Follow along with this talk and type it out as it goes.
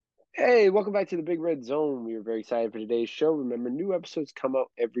Hey, welcome back to the Big Red Zone. We are very excited for today's show. Remember, new episodes come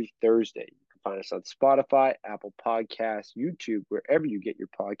out every Thursday. You can find us on Spotify, Apple Podcasts, YouTube, wherever you get your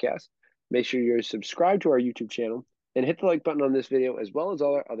podcasts. Make sure you're subscribed to our YouTube channel and hit the like button on this video as well as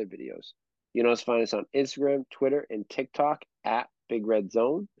all our other videos. You can also find us on Instagram, Twitter, and TikTok at Big Red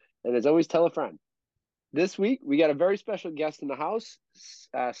Zone. And as always, tell a friend. This week, we got a very special guest in the house.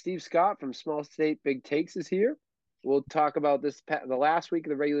 Steve Scott from Small State Big Takes is here. We'll talk about the last week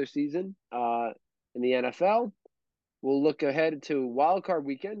of the regular season in the NFL. We'll look ahead to Wild Card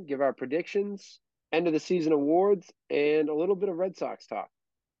Weekend, give our predictions, end of the season awards, and a little bit of Red Sox talk.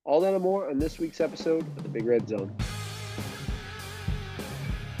 All that and more on this week's episode of the Big Red Zone.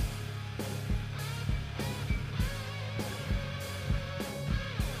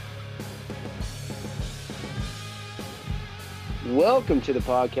 Welcome to the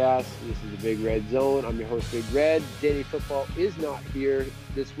podcast. This is the Big Red Zone. I'm your host, Big Red. Danny Football is not here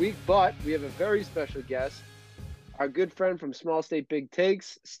this week, but we have a very special guest, our good friend from Small State Big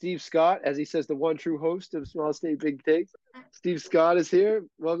Takes, Steve Scott, as he says, the one true host of Small State Big Takes. Steve Scott is here.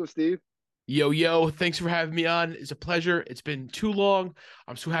 Welcome, Steve. Yo, thanks for having me on. It's a pleasure. It's been too long.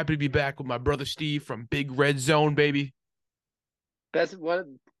 I'm so happy to be back with my brother Steve from Big Red Zone, baby. Best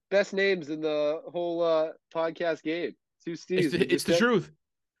names in the whole podcast game. Two Steves. It's the truth.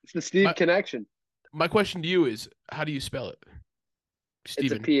 It's the Steve connection. My question to you is, how do you spell it?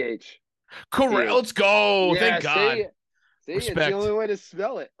 Steven. It's a PH. Correct. PH. Let's go. Yeah, thank God. See, it's the only way to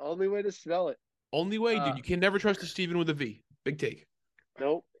spell it. Only way, dude. You can never trust a Steven with a V. Big take.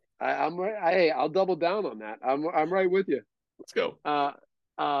 Nope. I'm right. I'll double down on that. I'm right with you. Let's go.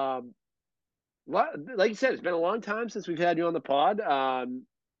 Like you said, it's been a long time since we've had you on the pod.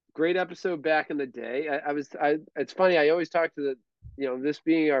 Great episode back in the day. It's funny. I always talk to this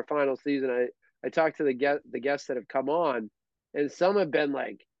being our final season. I talk to the guests that have come on, and some have been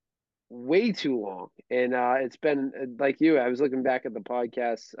like way too long. And it's been like you. I was looking back at the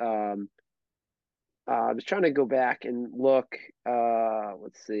podcast. I was trying to go back and look.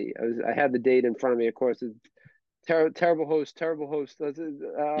 Let's see. I had the date in front of me. Of course, it's terrible host. Yeah,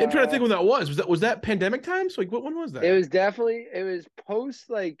 I'm trying to think when that was. Was that pandemic times? Like, what one was that? It was post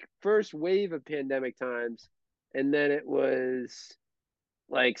like first wave of pandemic times, and then it was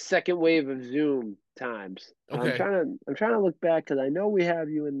like second wave of Zoom times. Okay. I'm trying to look back because I know we have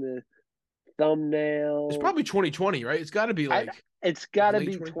you in the thumbnail. It's probably 2020, right? It's got to be like. It's got to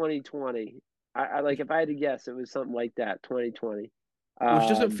be 2020. I like if I had to guess, it was something like that, 2020. Which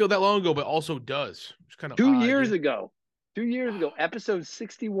doesn't feel that long ago, but also does. It's kind of 2 years ago. 2 years ago, episode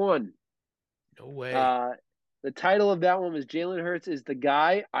 61. No way. The title of that one was Jalen Hurts is the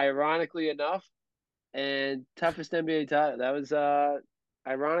guy, ironically enough, and toughest NBA title. That was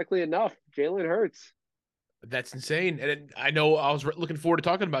ironically enough, Jalen Hurts. That's insane. And I know I was looking forward to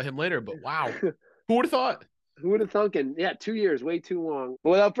talking about him later, but wow. Who would have thought? Who would have thunk? Yeah, 2 years, way too long. But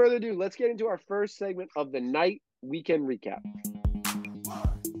without further ado, let's get into our first segment of the night weekend recap.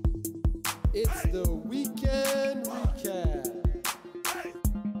 It's the weekend recap.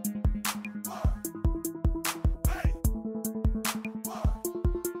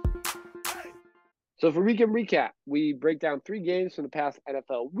 So for weekend recap, we break down 3 games from the past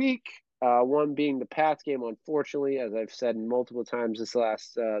NFL week. One being the Pats game, unfortunately, as I've said multiple times this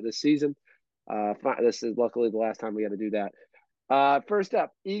season. This is luckily the last time we got to do that. First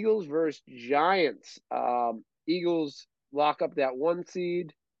up, Eagles versus Giants. Eagles lock up that 1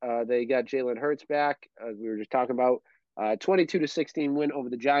 seed. They got Jalen Hurts back, as we were just talking about. 22-16 win over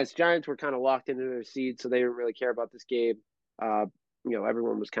the Giants. Giants were kind of locked into their seed, so they didn't really care about this game.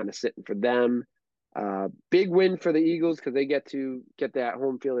 Everyone was kind of sitting for them. Big win for the Eagles because they get to get that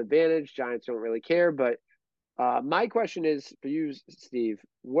home field advantage. Giants don't really care. But my question is for you, Steve,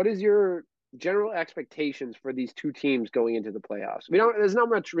 what is your general expectations for these two teams going into the playoffs? There's not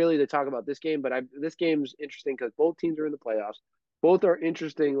much really to talk about this game, but this game's interesting because both teams are in the playoffs. Both are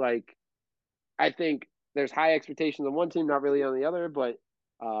interesting. Like, I think there's high expectations on one team, not really on the other, but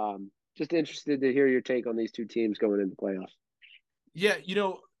just interested to hear your take on these two teams going into the playoffs. Yeah,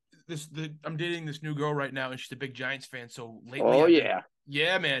 I'm dating this new girl right now, and she's a big Giants fan. So lately,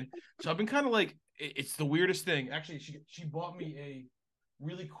 yeah, man. So I've been kind of like, it's the weirdest thing. Actually, she bought me a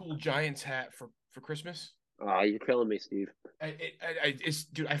really cool Giants hat for Christmas. Oh, you're killing me, Steve. I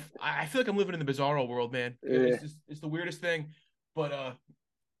feel like I'm living in the bizarro world, man. Yeah. It's the weirdest thing, but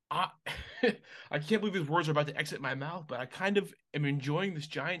I can't believe these words are about to exit my mouth. But I kind of am enjoying this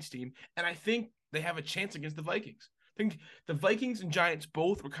Giants team, and I think they have a chance against the Vikings. I think the Vikings and Giants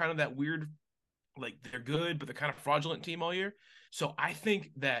both were kind of that weird, like they're good, but they're kind of fraudulent team all year. So I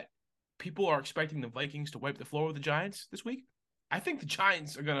think that people are expecting the Vikings to wipe the floor with the Giants this week. I think the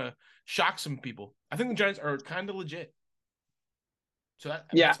Giants are gonna shock some people. I think the Giants are kind of legit. So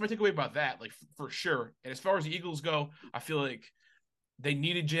that's my takeaway about that, like for sure. And as far as the Eagles go, I feel like they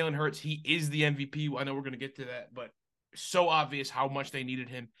needed Jalen Hurts. He is the MVP. I know we're gonna get to that, but so obvious how much they needed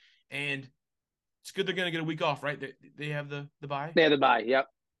him. And it's good they're gonna get a week off, right? They have the bye. They have the bye. Yep.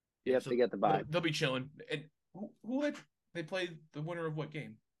 Yeah, Yep. so they get the bye. They'll be chilling. And who had they played the winner of what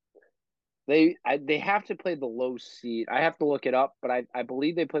game? They have to play the low seed. I have to look it up, but I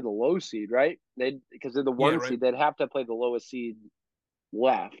believe they play the low seed, right? Because they're the one right. seed. They'd have to play the lowest seed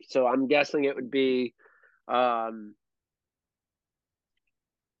left. So I'm guessing it would be, like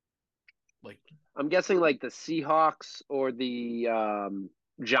I'm guessing like the Seahawks or the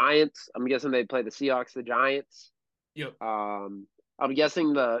Giants. I'm guessing they play the Seahawks, the Giants. Yep. I'm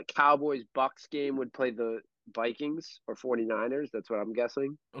guessing the Cowboys Bucks game would play the Vikings or 49ers. That's what I'm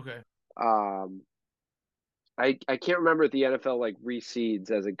guessing. Okay. I can't remember if the NFL like reseeds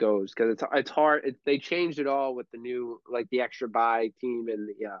as it goes because it's hard. They changed it all with the new like the extra bye team and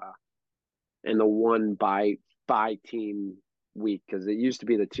the one bye team week because it used to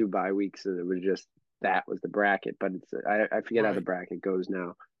be the 2 bye weeks and it was just that was the bracket, but I forget how the bracket goes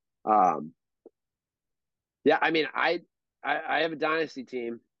now. Yeah, I mean I have a dynasty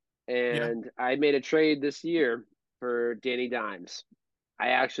team and I made a trade this year for Danny Dimes. I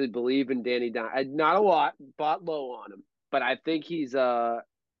actually believe in Danny Dimes. Not a lot, bought low on him, but I think he's a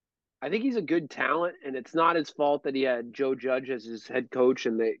good talent, and it's not his fault that he had Joe Judge as his head coach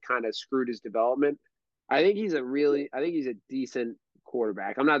and they kind of screwed his development. I think he's a decent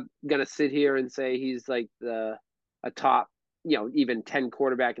quarterback. I'm not gonna sit here and say he's like a top, even 10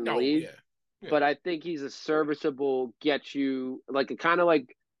 quarterback in the league. Yeah. But I think he's a serviceable, get you like a kind of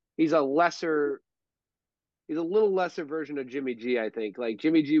like he's a little lesser version of Jimmy G, I think. Like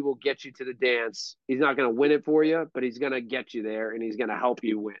Jimmy G will get you to the dance. He's not going to win it for you, but he's going to get you there and he's going to help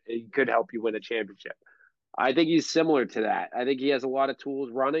you win. He could help you win a championship. I think he's similar to that. I think he has a lot of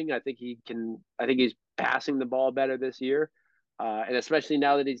tools running. I think he's passing the ball better this year. And especially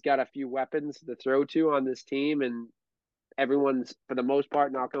now that he's got a few weapons to throw to on this team and everyone's, for the most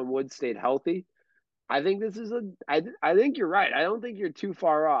part, knock on wood, stayed healthy. I think I think you're right. I don't think you're too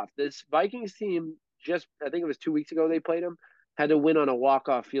far off. This Vikings team I think it was 2 weeks ago they played them, had to win on a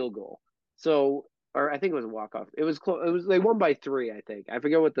walk-off field goal. So, or I think it was a walk-off. It was close. They won by 3, I think. I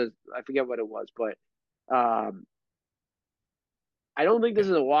forget what it was, but I don't think this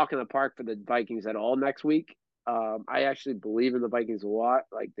is a walk in the park for the Vikings at all next week. I actually believe in the Vikings a lot,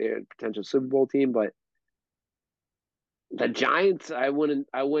 like they're a potential Super Bowl team, but the Giants, I wouldn't.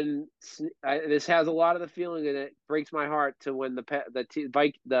 This has a lot of the feeling, and it breaks my heart to when the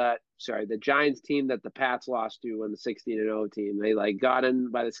Giants team that the Pats lost to when the 16-0 team. They like got in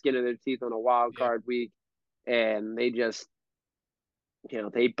by the skin of their teeth on a wild card week, and they just,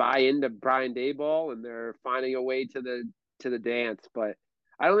 they buy into Brian Daboll and they're finding a way to the dance. But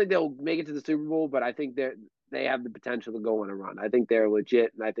I don't think they'll make it to the Super Bowl. But I think they have the potential to go on a run. I think they're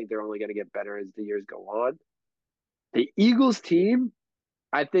legit, and I think they're only going to get better as the years go on. The Eagles team,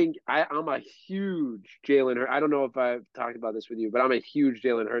 I think I'm a huge Jalen Hurts. I don't know if I've talked about this with you, but I'm a huge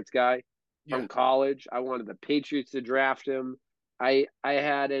Jalen Hurts guy from college. I wanted the Patriots to draft him. I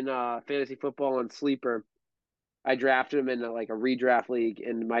had in fantasy football on Sleeper, I drafted him in like a redraft league,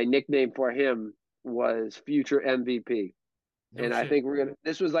 and my nickname for him was future MVP. I think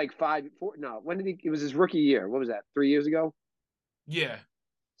this was like when did it was his rookie year. What was that, 3 years ago? Yeah.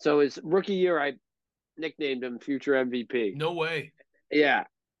 So his rookie year, I nicknamed him future MVP. No way. Yeah.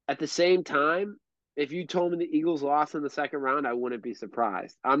 At the same time, if you told me the Eagles lost in the second round, I wouldn't be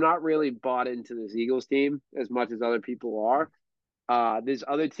surprised. I'm not really bought into this Eagles team as much as other people are. There's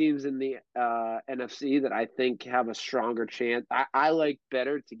other teams in the NFC that I think have a stronger chance. I like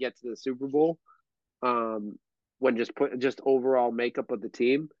better to get to the Super Bowl when just overall makeup of the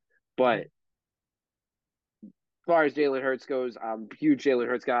team. But as far as Jalen Hurts goes, I'm a huge Jalen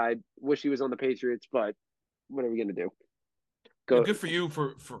Hurts guy. Wish he was on the Patriots, but what are we going to do? Good for you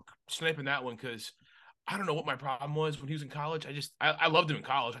for sniping that one, because I don't know what my problem was when he was in college. I loved him in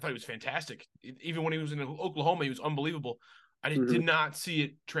college. I thought he was fantastic. Even when he was in Oklahoma, he was unbelievable. I just did not see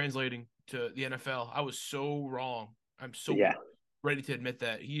it translating to the NFL. I was so wrong. I'm so ready to admit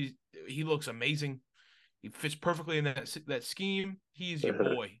that. He looks amazing. He fits perfectly in that scheme. He's your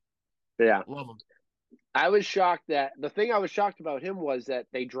boy. Yeah. Love him. I was shocked the thing I was shocked about him was that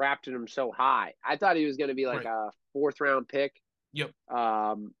they drafted him so high. I thought he was going to be like a 4th round pick. Yep.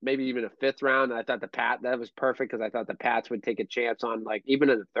 Maybe even a 5th round. I thought that was perfect because I thought the Pats would take a chance on like even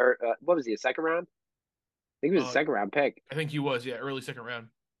in the third. What was he, a 2nd round? I think he was a 2nd round pick. I think he was, early 2nd round.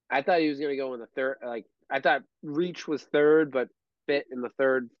 I thought he was going to go in the 3rd. Like I thought Reach was 3rd, but fit in the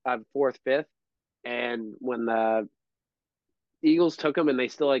third, fourth, fifth. And when the Eagles took him and they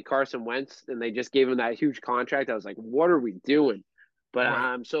still had Carson Wentz and they just gave him that huge contract, I was like, what are we doing? But Right.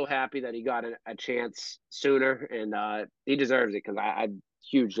 I'm so happy that he got a chance sooner, and he deserves it because I'm a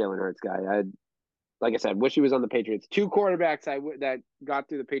huge Jalen Hurts guy. Like I said, wish he was on the Patriots. Two quarterbacks that got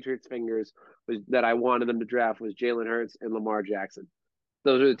through the Patriots' fingers that I wanted them to draft was Jalen Hurts and Lamar Jackson.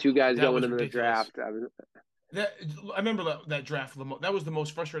 Those are the two guys That going was into the ridiculous. draft. I remember that draft. That was the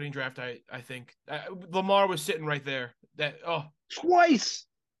most frustrating draft. I think Lamar was sitting right there. Twice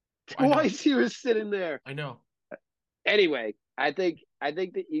he was sitting there. I know. Anyway, I think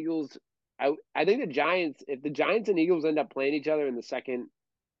the Eagles. I think the Giants. If the Giants and Eagles end up playing each other in the second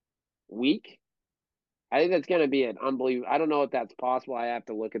week, I think that's going to be an unbelievable. I don't know if that's possible. I have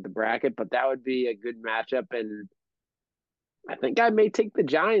to look at the bracket, but that would be a good matchup. And I think I may take the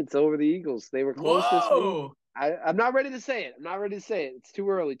Giants over the Eagles. They were close this week. I'm not ready to say it. It's too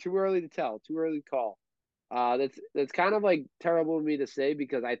early. Too early to tell. Too early to call. That's kind of like terrible of me to say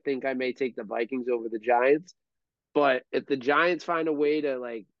because I think I may take the Vikings over the Giants. But if the Giants find a way to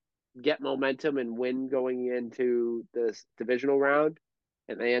like get momentum and win going into this divisional round,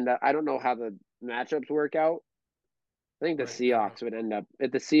 and they end up, I don't know how the matchups work out. I think the Seahawks would end up.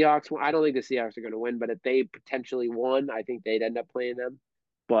 If the Seahawks, I don't think the Seahawks are going to win, but if they potentially won, I think they'd end up playing them.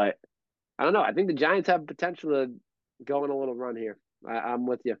 But I don't know. I think the Giants have potential to go on a little run here. I'm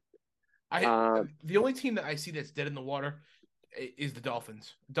with you. The only team that I see that's dead in the water is the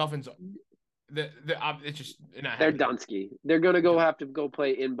Dolphins. Dolphins, it's just they're Dunsky. They're gonna have to go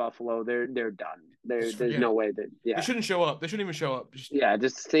play in Buffalo. They're done. There's no way that they shouldn't show up. They shouldn't even show up.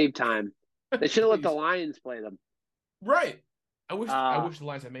 Just save time. They should have let the Lions play them. Right. I wish the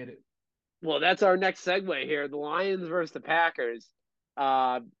Lions had made it. Well, that's our next segue here. The Lions versus the Packers.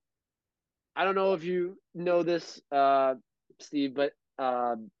 I don't know if you know this, Steve, but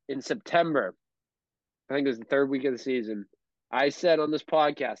in September, I think it was the third week of the season, I said on this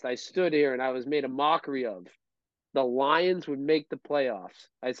podcast, I stood here and I was made a mockery of the Lions would make the playoffs.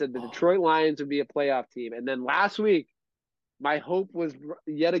 I said the Detroit Lions would be a playoff team. And then last week, my hope was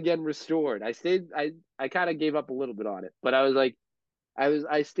yet again restored. I kind of gave up a little bit on it, but I was like,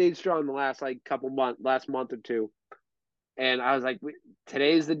 I stayed strong the last last month or two. And I was like,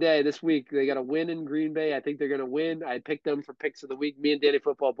 today's the day. This week, they got to win in Green Bay. I think they're going to win. I picked them for picks of the week. Me and Danny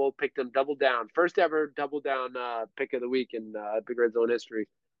Football both picked them double down. First ever double down pick of the week in Big Red Zone history.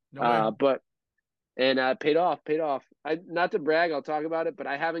 Paid off. Not to brag, I'll talk about it, but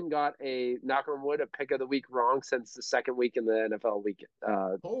I haven't got knock on wood, a pick of the week wrong since the second week in the NFL week.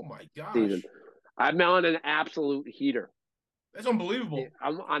 Oh my gosh. Season. I'm on an absolute heater. That's unbelievable.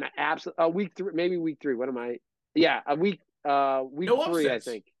 I'm on an absolute week 3, maybe week 3. What am I? Yeah, week no 3, upsets.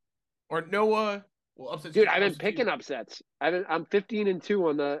 I think. Or no upsets. Dude, I've been picking upsets. I'm 15-2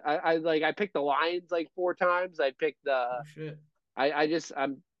 on the. I picked the Lions like 4 times. I picked the. Oh shit.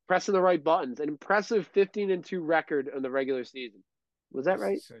 I'm pressing the right buttons. An impressive 15-2 record in the regular season. Was that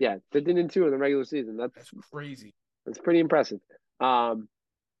right? Insane. Yeah, 15-2 in the regular season. That's crazy. That's pretty impressive.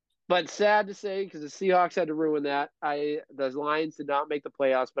 But sad to say because the Seahawks had to ruin that. The Lions did not make the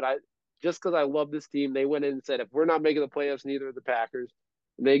playoffs, but just because I love this team, they went in and said, if we're not making the playoffs, neither are the Packers.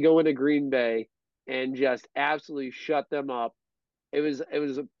 And they go into Green Bay and just absolutely shut them up. It was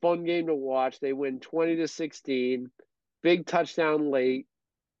a fun game to watch. They win 20-16, big touchdown late.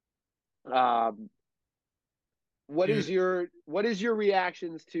 What is your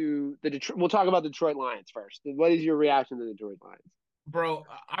reactions to the Detroit? We'll talk about the Detroit Lions first. What is your reaction to the Detroit Lions? Bro,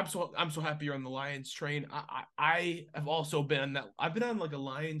 I'm so happy you're on the Lions train. I have also been on that. I've been on like a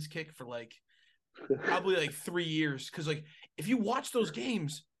Lions kick for like probably like 3 years because like if you watch those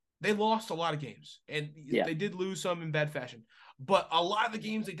games, they lost a lot of games and they did lose some in bad fashion. But a lot of the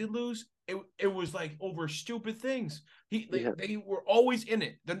games they did lose, it was like over stupid things. They were always in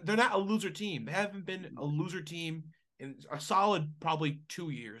it. They're not a loser team. They haven't been a loser team in a solid probably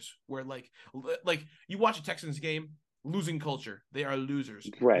 2 years. Where like you watch a Texans game. Losing culture. They are losers.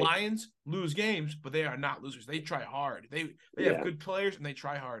 Right. Lions lose games, but they are not losers. They try hard. They have good players and they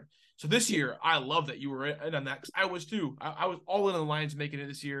try hard. So this year, I love that you were in on that because I was too. I was all in on the Lions making it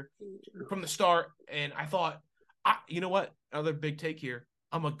this year from the start, and I thought, you know what? Another big take here.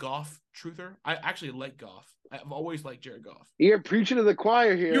 I'm a Goff truther. I actually like Goff. I've always liked Jared Goff. You're preaching to the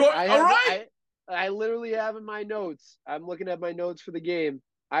choir here. All right. I literally have in my notes. I'm looking at my notes for the game.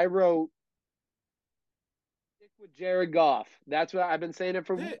 I wrote with Jared Goff. That's what I've been saying it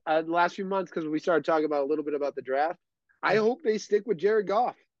for the last few months because we started talking about a little bit about the draft. I hope they stick with Jared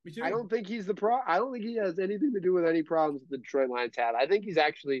Goff. Me too. I don't think he's I don't think he has anything to do with any problems the Detroit Lions have. I think he's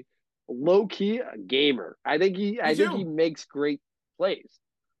actually low key a gamer. I think he makes great plays.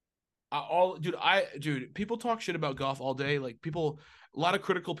 Dude, people talk shit about Goff all day. Like a lot of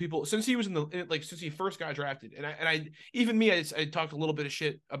critical people since he was since he first got drafted, and I even me, I talked a little bit of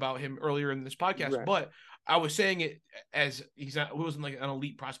shit about him earlier in this podcast, Right. but I was saying it as he wasn't like an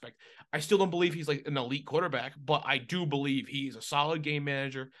elite prospect. I still don't believe he's like an elite quarterback, but I do believe he's a solid game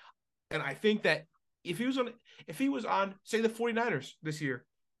manager, and I think that if he was on say the 49ers this year,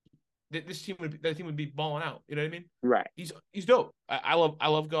 that team would be balling out. You know what I mean? Right. He's dope. I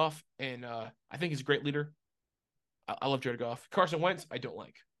love Goff, and I think he's a great leader. I love Jared Goff. Carson Wentz, I don't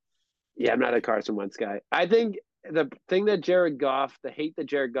like. Yeah, I'm not a Carson Wentz guy. I think the thing that the hate that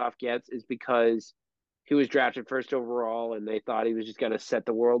Jared Goff gets is because he was drafted first overall and they thought he was just going to set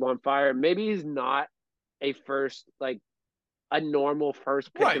the world on fire. Maybe he's not a normal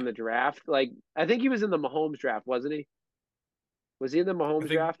first pick in Right. the draft. Like, I think he was in the Mahomes draft, wasn't he? Was he in the Mahomes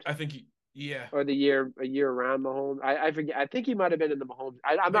draft? Yeah. Or a year around Mahomes? I forget. I think he might have been in the Mahomes.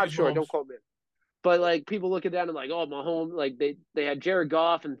 I'm I think not it's sure. Mahomes. Don't quote me. But like people look at that and like, oh, Mahomes, like they had Jared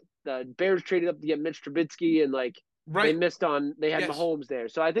Goff and the Bears traded up to get Mitch Trubisky and like Right. they had Yes. Mahomes there.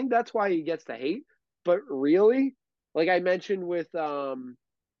 So I think that's why he gets the hate. But really, like I mentioned with I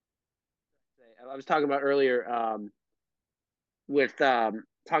was talking about earlier with talking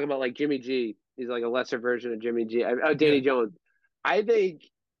about like Jimmy G. He's like a lesser version of Jimmy G. Danny Yeah. Jones. I think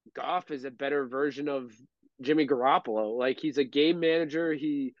Goff is a better version of Jimmy Garoppolo. Like he's a game manager.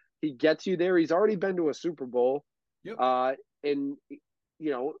 He gets you there. He's already been to a Super Bowl. Yep. And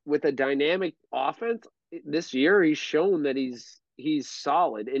with a dynamic offense this year, he's shown that he's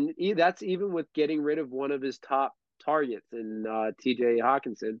solid, and that's even with getting rid of one of his top targets in T.J.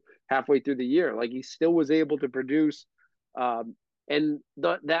 Hawkinson halfway through the year. Like he still was able to produce. And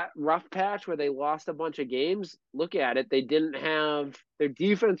that rough patch where they lost a bunch of games, look at it. They didn't have their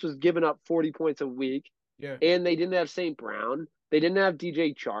defense was giving up 40 points a week, Yeah. and they didn't have St. Brown. They didn't have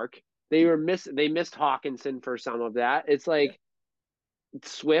DJ Chark. They missed Hawkinson for some of that. It's Yeah. like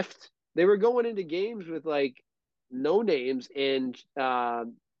Swift. They were going into games with like no names and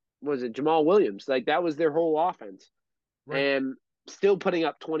was it Jamal Williams? Like that was their whole offense, Right. and still putting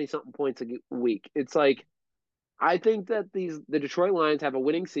up 20 something points a week. It's like I think that the Detroit Lions have a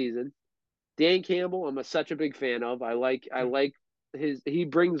winning season. Dan Campbell, such a big fan of. I Dude. like he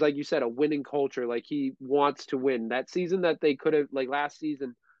brings, like you said, a winning culture. Like he wants to win. That season that they could have, like last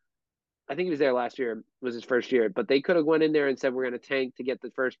season, I think he was there last year, was his first year, but they could have went in there and said we're going to tank to get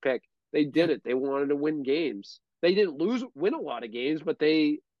the first pick. They Yeah. didn't. They wanted to win games. They didn't win a lot of games, but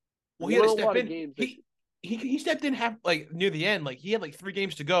they Well, he had won to a step lot of in. games. He stepped in half like near the end. Like he had like 3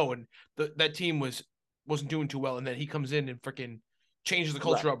 games to go, and that team wasn't doing too well. And then he comes in and freaking changes the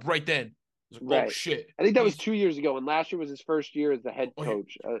culture Right. up right then. Like, oh Right. shit. I think that was 2 years ago, and last year was his first year as the head Oh,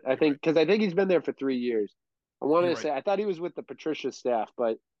 coach. I you're right. think because I think he's been there for 3 years. I wanted You're to right. say I thought he was with the Patricia staff,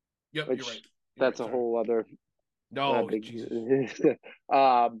 but Yep, you're which right. that's a Sorry. whole other No, big. Jesus.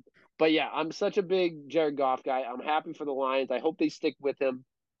 But yeah, I'm such a big Jared Goff guy. I'm happy for the Lions. I hope they stick with him.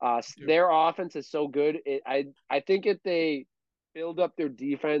 Dude. Their offense is so good. I think if they build up their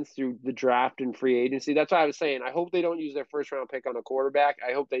defense through the draft and free agency, that's what I was saying. I hope they don't use their first round pick on a quarterback.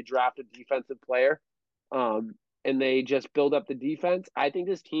 I hope they draft a defensive player, and they just build up the defense. I think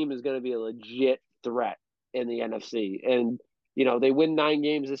this team is going to be a legit threat in the NFC, and they win 9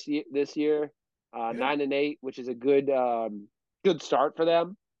 games this year, Yeah. 9-8, which is a good start for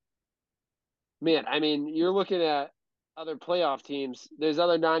them. Man, I mean, you're looking at other playoff teams. There's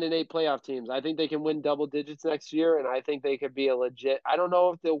other 9-8 playoff teams. I think they can win double digits next year, and I think they could be a legit. I don't know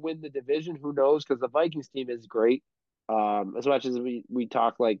if they'll win the division. Who knows? Because the Vikings team is great. As much as we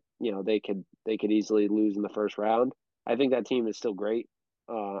talk like they could easily lose in the first round. I think that team is still great,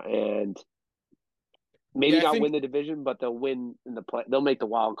 and maybe Yeah, I not think win the division, but they'll win in the play. They'll make the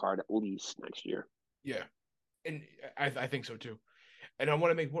wild card at least next year. yeah. And I think so too. And I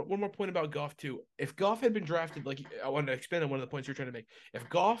want to make one more point about Goff too. If Goff had been drafted, like I wanted to expand on one of the points you're trying to make. If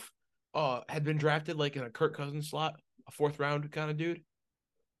Goff had been drafted like in a Kirk Cousins slot, a 4th round kind of dude,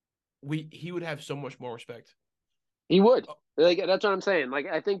 he would have so much more respect. He would. Like that's what I'm saying. Like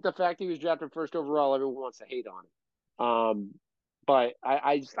I think the fact he was drafted first overall, everyone wants to hate on him. But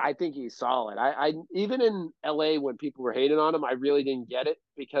I think he's solid. I even in LA when people were hating on him, I really didn't get it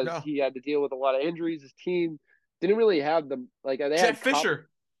because No, he had to deal with a lot of injuries. His team didn't really have them like they Jeff had Cup. Fisher,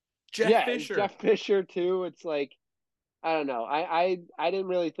 Jeff Yeah, Fisher. Jeff Fisher too. It's like I don't know. I didn't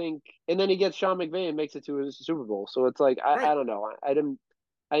really think, and then he gets Sean McVay and makes it to his Super Bowl. So it's like I Right. don't know. I didn't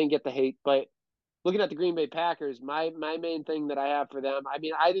get the hate, but looking at the Green Bay Packers, my main thing that I have for them, I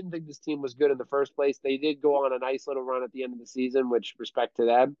mean, I didn't think this team was good in the first place. They did go on a nice little run at the end of the season, which respect to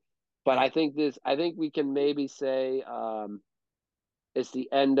them. But Yeah. I think we can maybe say it's the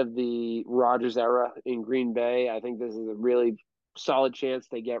end of the Rodgers era in Green Bay. I think this is a really solid chance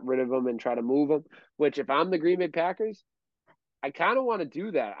they get rid of him and try to move him. Which, if I'm the Green Bay Packers, I kind of want to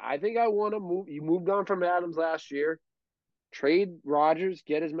do that. I think I want to move. You moved on from Adams last year. Trade Rodgers,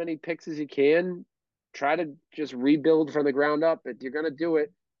 get as many picks as you can. Try to just rebuild from the ground up. If you're going to do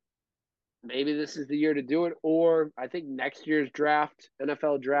it, maybe this is the year to do it. Or I think next year's draft,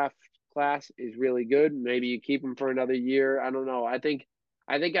 NFL draft class is really good. Maybe you keep him for another year. I don't know. I think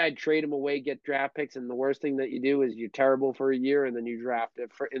I'd trade him away, get draft picks, and the worst thing that you do is you're terrible for a year, and then you draft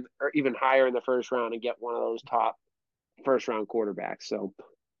it or even higher in the first round and get one of those top first round quarterbacks. So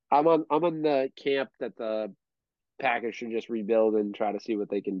I'm on the camp that the Packers should just rebuild and try to see what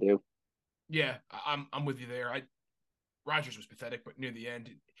they can do. Yeah, I'm with you there. Rodgers was pathetic, but near the end,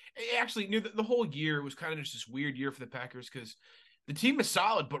 actually near the whole year was kind of just this weird year for the Packers because the team is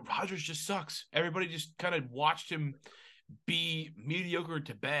solid, but Rodgers just sucks. Everybody just kind of watched him be mediocre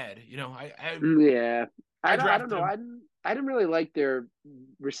to bad. Yeah, I I don't drafted know. him. I didn't really like their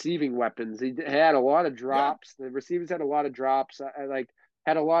receiving weapons. He had a lot of Yeah, drops. The receivers had a lot of drops. I like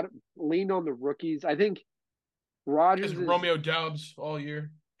had a lot of leaned on the rookies. I think as Rodgers is Romeo Doubs all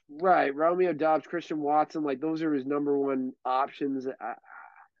year. right. Romeo Dobbs, Christian Watson, like those are his number one options.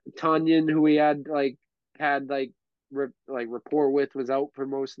 Tunyon, who he had rapport with, was out for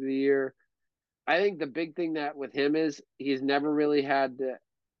most of the year. I think the big thing that with him is he's never really had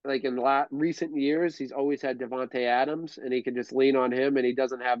like in recent years, he's always had Devonte Adams, and he can just lean on him, and he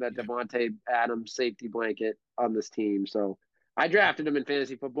doesn't have that Yeah, Devonte Adams safety blanket on this team. So I drafted him in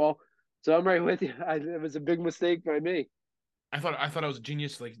fantasy football. So I'm right with you. It was a big mistake by me. I thought I was a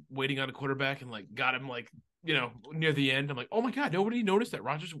genius, like waiting on a quarterback and like got him like near the end. I'm like, oh my god, nobody noticed that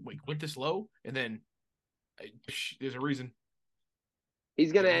Rodgers went this low, and then there's a reason.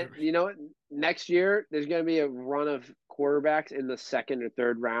 He's There- gonna, there- next year there's gonna be a run of quarterbacks in the second or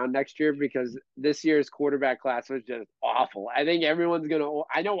third round next year because this year's quarterback class was just awful. I think everyone's gonna.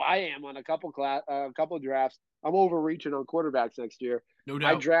 I know I am on a couple drafts. I'm overreaching on quarterbacks next year. No I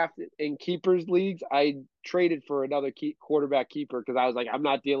doubt. drafted in keepers leagues. I traded for another quarterback keeper because I was like, I'm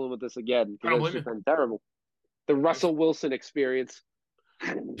not dealing with this again I because don't it's blame just you. been terrible. The That's Russell Wilson experience.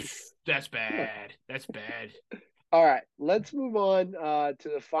 that's bad. That's bad. All right, let's move on to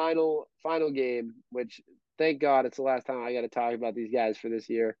the final game, which thank God it's the last time I got to talk about these guys for this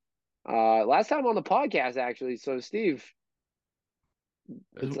year. Last time on the podcast, actually. So, Steve,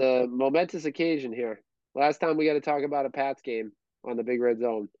 it's a momentous occasion here. Last time we got to talk about a Pats game on the Big Red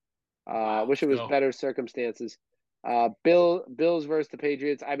Zone. Wow, Wish let's it was go. better circumstances. Bills versus the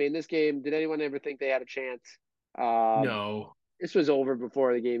Patriots. I mean, this game. Did anyone ever think they had a chance? Um, No. this was over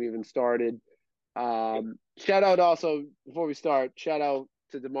before the game even started. Shout out also before we start. Shout out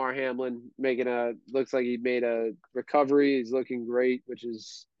to Damar Hamlin looks like he made a recovery. He's looking great,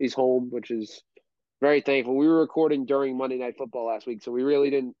 he's home, which is very thankful. We were recording during Monday Night Football last week, so we really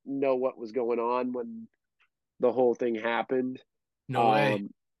didn't know what was going on when the whole thing happened. No way. Um,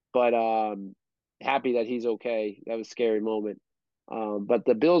 but happy that he's okay. That was a scary moment. But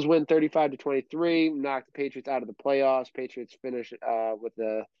the Bills win 35-23, knocked the Patriots out of the playoffs. Patriots finish with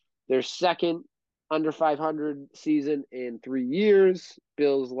their second under 500 season in 3 years.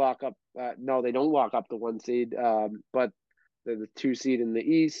 Bills lock up. No, they don't lock up the 1 seed, but they're the 2 seed in the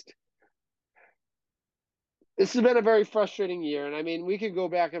East. This has been a very frustrating year, and I mean, we could go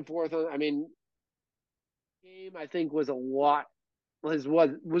back and forth on. I mean, game I think was a lot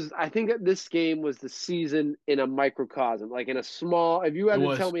was I think that this game was the season in a microcosm, like in a small. If you It had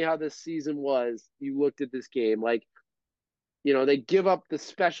to tell was. me how this season was, you looked at this game like they give up the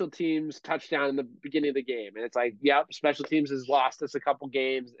special teams touchdown in the beginning of the game, and it's like, yep, special teams has lost us a couple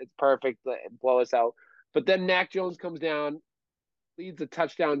games. It's perfect, blow us out. But then Mac Jones comes down, leads a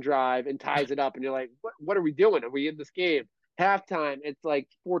touchdown drive, and ties it up, and you're like, what are we doing? Are we in this game? Halftime, it's like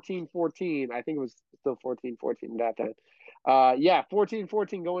 14-14. I think it was still 14-14 at halftime. Yeah,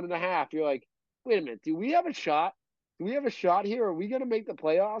 14-14 going into half. You're like, wait a minute, do we have a shot? Do we have a shot here? Are we going to make the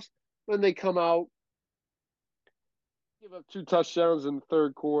playoffs? Then they come out, give up 2 touchdowns in the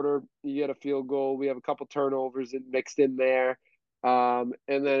third quarter. You get a field goal. We have a couple turnovers mixed in there. And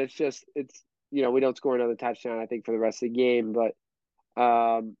then we don't score another touchdown, I think, for the rest of the game. But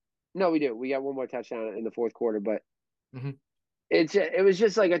no, we do. We got one more touchdown in the fourth quarter. But Mhm. it was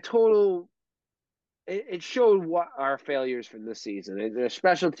just like a total. It showed what our failures from this season. The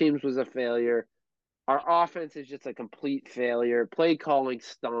special teams was a failure. Our offense is just a complete failure. Play calling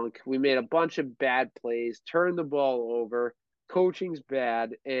stunk. We made a bunch of bad plays, turned the ball over. Coaching's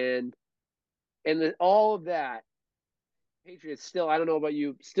bad, and all of that Patriots still, I don't know about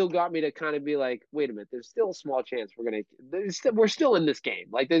you, still got me to kind of be like, wait a minute, there's still a small chance we're still in this game.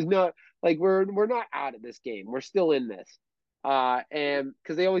 Like there's no, like we're not out of this game. We're still in this. And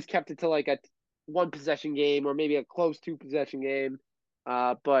because they always kept it to like a one possession game or maybe a close two possession game.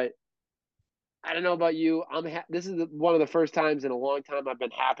 But I don't know about you. This is one of the first times in a long time I've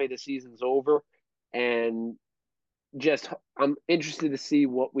been happy the season's over, and just I'm interested to see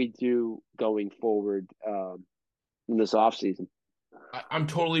what we do going forward in this offseason. I'm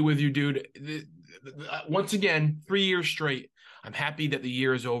totally with you, dude. Once again, 3 years straight. I'm happy that the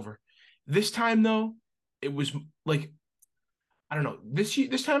year is over. This time, though, it was like I don't know.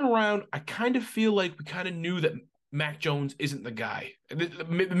 This time around, I kind of feel like we kind of knew that Mac Jones isn't the guy.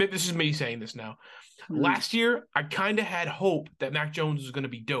 This is me saying this now. Last year, I kind of had hope that Mac Jones was going to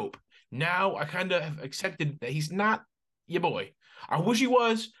be dope. Now, I kind of have accepted that he's not your boy. I wish he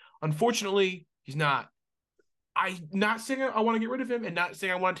was. Unfortunately, he's not. I'm not saying I want to get rid of him and not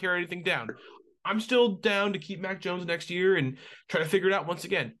saying I want to tear anything down. I'm still down to keep Mac Jones next year and try to figure it out once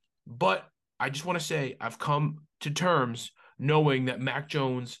again. But I just want to say I've come to terms knowing that Mac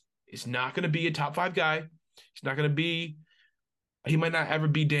Jones is not going to be a top 5 guy. He's not going to be. He might not ever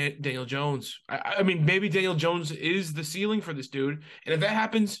be Daniel Jones. I mean, maybe Daniel Jones is the ceiling for this dude. And if that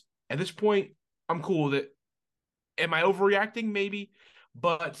happens at this point, I'm cool with it. Am I overreacting? Maybe.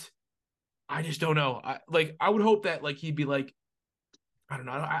 But I just don't know. I would hope that like he'd be like, I don't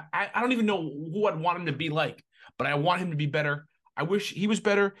know. I don't even know who I'd want him to be like, but I want him to be better. I wish he was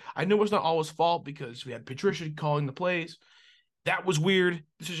better. I know it's not all his fault because we had Patricia calling the plays. That was weird.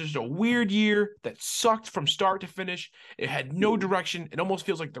 This is just a weird year that sucked from start to finish. It had no direction. It almost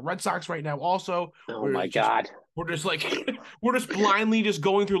feels like the Red Sox right now also. Oh my God. We're just like we're just blindly just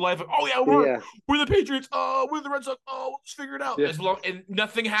going through life like, oh yeah, we're the Patriots. Oh, we're the Red Sox. Oh, let's figure it out. Yeah. And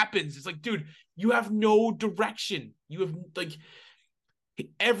nothing happens. It's like, dude, you have no direction. You have like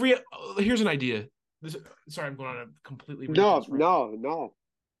here's an idea. Sorry, I'm going on a completely no.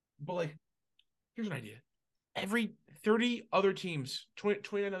 But like, here's an idea. Every 30 other teams,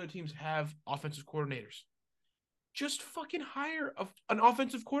 29 other teams have offensive coordinators. Just fucking hire an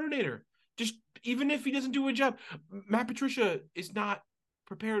offensive coordinator. Just even if he doesn't do a job. Matt Patricia is not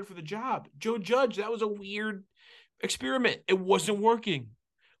prepared for the job. Joe Judge, that was a weird experiment. It wasn't working.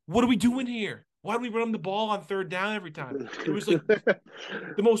 What are we doing here? Why do we run the ball on third down every time? It was like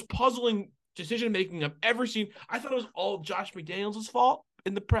the most puzzling decision making I've ever seen. I thought it was all Josh McDaniels' fault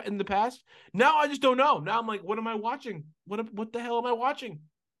in the past. Now I just don't know. Now I'm like, what am I watching? What the hell am I watching?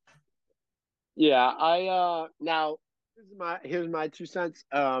 Yeah, now here's my 2 cents.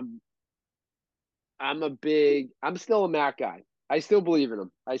 I'm still a Mac guy. I still believe in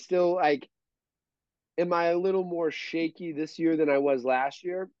him. I still like. Am I a little more shaky this year than I was last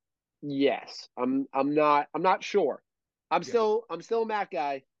year? Yes. I'm not sure. I'm still a Mac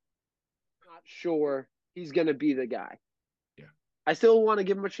guy. Not sure he's gonna be the guy. Yeah. I still want to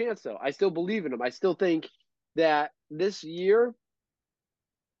give him a chance though. I still believe in him. I still think that this year,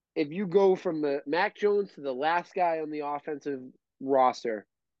 if you go from the Mac Jones to the last guy on the offensive roster,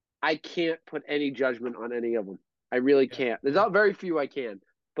 I can't put any judgment on any of them. I really can't. There's not very few I can,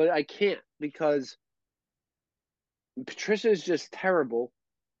 but I can't because Patricia is just terrible.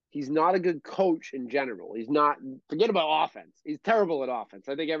 He's not a good coach in general. He's not. Forget about offense. He's terrible at offense.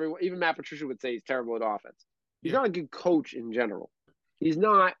 I think even Matt Patricia would say he's terrible at offense. He's not a good coach in general. He's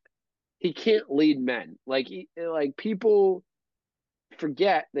not. He can't lead men. Like people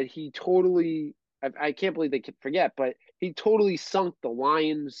forget that he totally. I can't believe they can forget, but he totally sunk the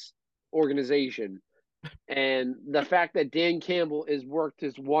Lions organization, and the fact that Dan Campbell has worked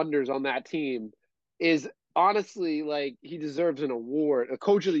his wonders on that team is honestly like he deserves an award, a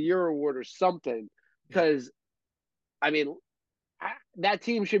Coach of the Year award or something, because I mean that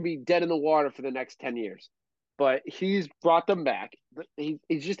team should be dead in the water for the next 10 years, but he's brought them back.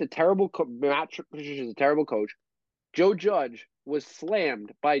 He's just a terrible Matt Patricia is a terrible coach. Joe Judge was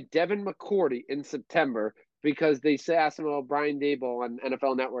slammed by Devin McCourty in September because they asked him about Brian Daboll on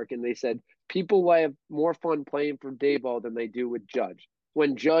NFL Network, and they said people will have more fun playing for Daboll than they do with Judge,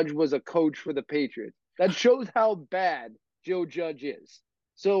 when Judge was a coach for the Patriots. That shows how bad Joe Judge is.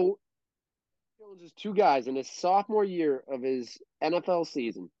 So Jones is 2 guys in his sophomore year of his NFL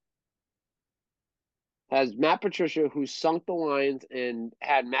season. Has Matt Patricia, who sunk the Lions and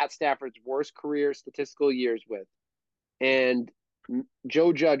had Matt Stafford's worst career statistical years with, and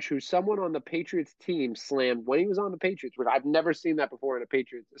Joe Judge, who's someone on the Patriots team slammed when he was on the Patriots, which I've never seen that before in the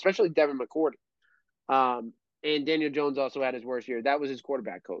Patriots, especially Devin McCourty. And Daniel Jones also had his worst year. That was his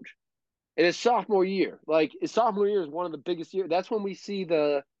quarterback coach. In his sophomore year, like his sophomore year is one of the biggest years. That's when we see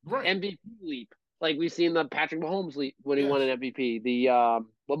the MVP leap Like we've seen the Patrick Mahomes when he won an MVP, the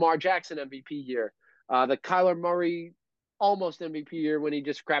Lamar Jackson MVP year, the Kyler Murray almost MVP year when he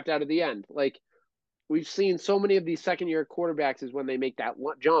just crapped out at the end. Like we've seen so many of these second-year quarterbacks is when they make that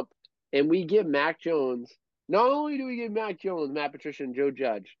one jump, and we give Mac Jones. Not only do we give Mac Jones, Matt Patricia, and Joe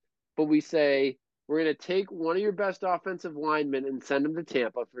Judge, but we say we're going to take one of your best offensive linemen and send him to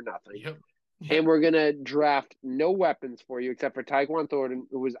Tampa for nothing. Yep. And we're going to draft no weapons for you except for Tyquan Thornton,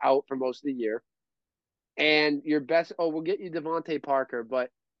 who was out for most of the year. And your best, we'll get you Devontae Parker.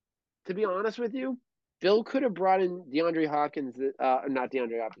 But to be honest with you, Phil could have brought in DeAndre Hopkins, not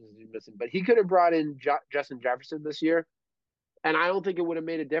DeAndre Hopkins is missing, but he could have brought in Justin Jefferson this year. And I don't think it would have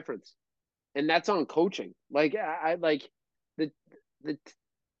made a difference. And that's on coaching. Like, I like the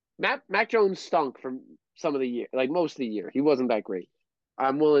Mac Jones stunk from some of the year, like most of the year. He wasn't that great.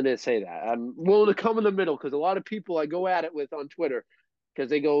 I'm willing to say that. I'm willing to come in the middle because a lot of people I go at it with on Twitter because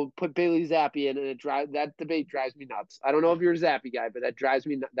they go put Bailey Zappi in, and that debate drives me nuts. I don't know if you're a Zappi guy, but that drives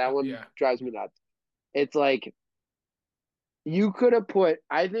me drives me nuts. It's like you could have put.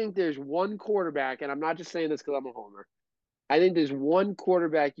 I think there's one quarterback, and I'm not just saying this because I'm a homer. I think there's one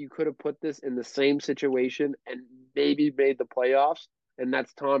quarterback you could have put this in the same situation and maybe made the playoffs, and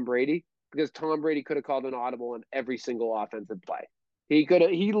that's Tom Brady, because Tom Brady could have called an audible on every single offensive play. He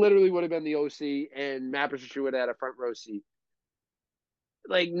literally would have been the OC, and Matt Patricia would have had a front row seat.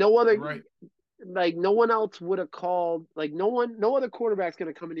 Like no other, right. Like no one else would have called. Like no other quarterback's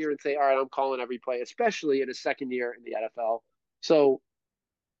going to come in here and say, "All right, I'm calling every play," especially in his second year in the NFL. So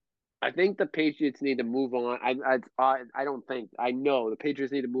I think the Patriots need to move on. I know the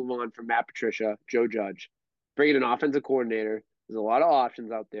Patriots need to move on from Matt Patricia, Joe Judge, bring in an offensive coordinator. There's a lot of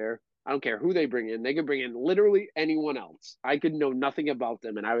options out there. I don't care who they bring in. They can bring in literally anyone else. I could know nothing about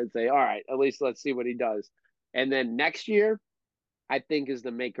them, and I would say, all right, at least let's see what he does. And then next year, I think is the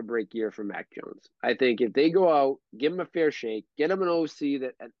make or break year for Mac Jones. I think if they go out, give him a fair shake, get him an OC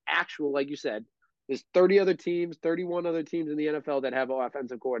that an actual, like you said, there's 31 other teams in the NFL that have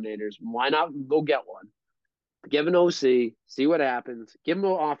offensive coordinators. Why not go get one? Give an OC, see what happens. Give him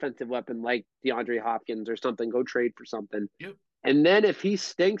an offensive weapon like DeAndre Hopkins or something. Go trade for something. Yep. And then if he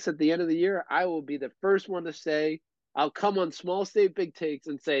stinks at the end of the year, I will be the first one to say, I'll come on Small State Big Takes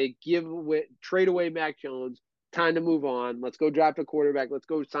and say, trade away Mac Jones. Time to move on. Let's go draft a quarterback. Let's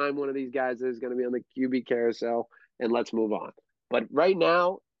go sign one of these guys that is going to be on the QB carousel, and let's move on. But right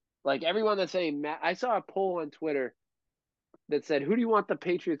now, like everyone that's saying Matt, I saw a poll on Twitter that said, who do you want the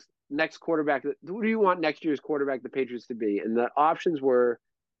Patriots next quarterback? Who do you want next year's quarterback the Patriots to be? And the options were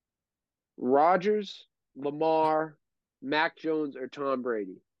Rodgers, Lamar, Mac Jones, or Tom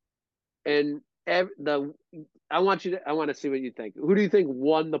Brady. And I want to see what you think. Who do you think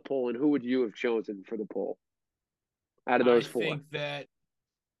won the poll, and who would you have chosen for the poll out of those four? I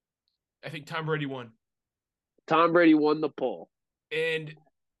think Tom Brady won. Tom Brady won the poll. And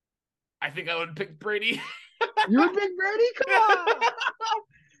I think I would pick Brady. You would pick Brady? Come on.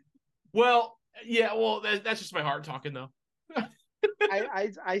 Well, yeah. Well, that's just my heart talking, though.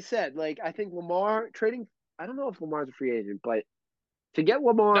 I said, like, I think Lamar trading. I don't know if Lamar's a free agent, but to get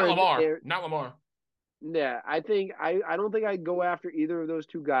Lamar, not Lamar. Yeah, I don't think I'd go after either of those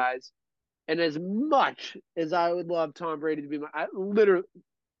two guys. And as much as I would love Tom Brady to be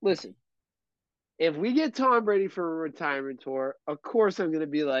listen. If we get Tom Brady for a retirement tour, of course I'm going to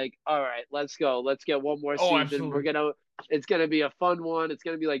be like, all right, let's go. Let's get one more season. Absolutely. It's going to be a fun one. It's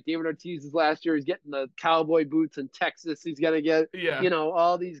going to be like David Ortiz's last year. He's getting the cowboy boots in Texas. He's going to get,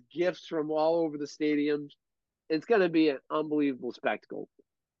 all these gifts from all over the stadiums. It's going to be an unbelievable spectacle.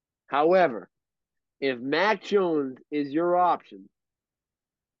 However, if Mac Jones is your option,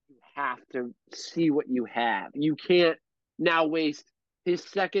 you have to see what you have. You can't now waste his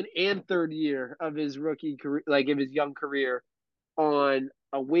second and third year of his rookie career, like of his young career, on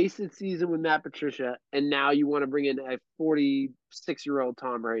a wasted season with Matt Patricia, and now you want to bring in a 46-year-old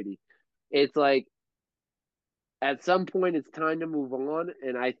Tom Brady. It's like at some point it's time to move on,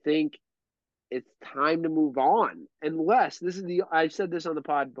 and I think it's time to move on. Unless I've said this on the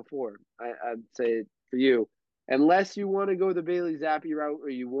pod before. I'd say it for you. Unless you want to go the Bailey Zappi route or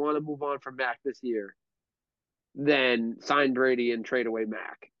you want to move on from Mac this year, then sign Brady and trade away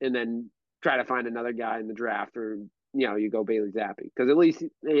Mac, and then try to find another guy in the draft, or you go Bailey Zappi, because at least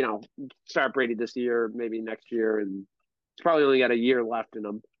start Brady this year, maybe next year, and it's probably only got a year left in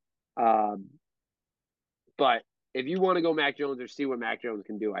him. But if you want to go Mac Jones or see what Mac Jones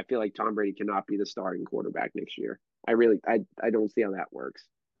can do, I feel like Tom Brady cannot be the starting quarterback next year. I don't see how that works.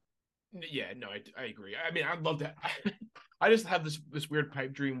 Yeah, no, I agree. I mean, I'd love that. I just have this weird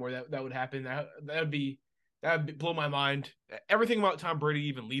pipe dream where that would happen. That would be That would blow my mind. Everything about Tom Brady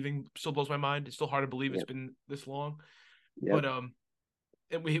even leaving still blows my mind. It's still hard to believe it's Yep. been this long. Yep. But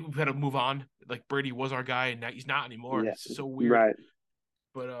and we've had to move on. Like Brady was our guy, and now he's not anymore. Yeah. It's so weird. Right.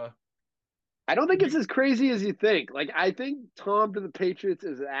 But I don't think it's as crazy as you think. Like, I think Tom to the Patriots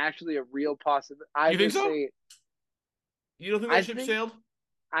is actually a real possibility. You think so? You don't think that ship sailed?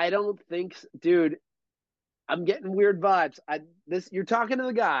 I don't think, dude. I'm getting weird vibes. You're talking to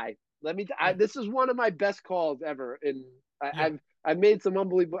the guy. This is one of my best calls ever. I've made some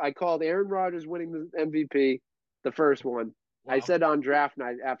unbelievable. I called Aaron Rodgers winning the MVP, the first one. Wow. I said on draft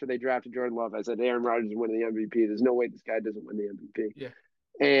night after they drafted Jordan Love, I said Aaron Rodgers is winning the MVP. There's no way this guy doesn't win the MVP. Yeah.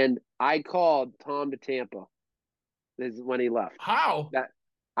 And I called Tom to Tampa. This is when he left. How? That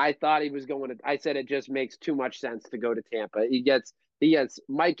I thought he was going to. I said it just makes too much sense to go to Tampa. He gets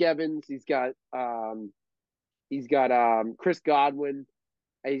Mike Evans. He's got Chris Godwin.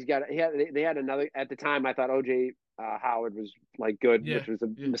 They had another at the time. I thought OJ Howard was like good, which was a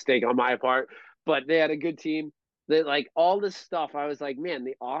mistake on my part. But they had a good team. They like all this stuff. I was like, man,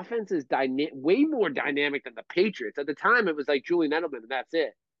 the offense is way more dynamic than the Patriots. At the time, it was like Julian Edelman, and that's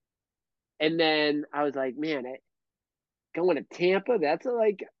it. And then I was like, man, going to Tampa, that's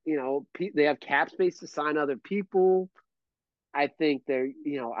they have cap space to sign other people. I think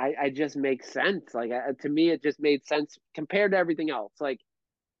I just makes sense. Like, to me, it just made sense compared to everything else. Like,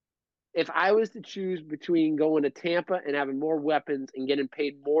 if I was to choose between going to Tampa and having more weapons and getting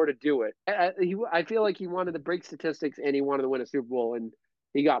paid more to do it, I feel like he wanted to break statistics and he wanted to win a Super Bowl, and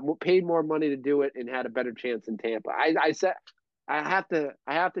he got paid more money to do it and had a better chance in Tampa. I said I have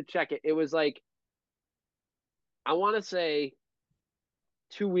to check it. It was like, I want to say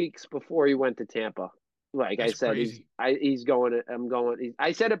 2 weeks before he went to Tampa. Like that's I said, crazy. He's going.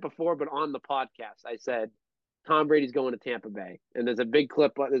 I said it before, but on the podcast, I said Tom Brady's going to Tampa Bay, and there's a big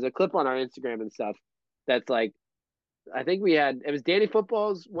clip. There's a clip on our Instagram and stuff that's like, I think it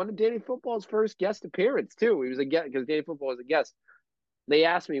was one of Danny Football's first guest appearance too. He was a guest because Danny Football was a guest. They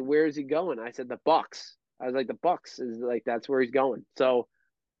asked me, where is he going? I said the Bucs. I was like, the Bucs is like, that's where he's going. So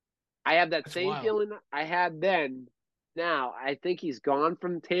I have that same feeling I had then. Now I think he's gone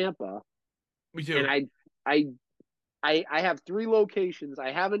from Tampa. Me too. And I have 3 locations.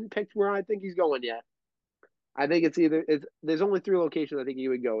 I haven't picked where I think he's going yet. I think there's only 3 locations I think he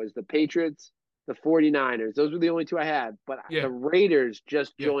would go, is the Patriots, the 49ers. Those were the only 2 I had. But the Raiders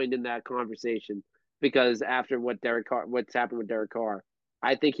just joined in that conversation because after what's happened with Derek Carr,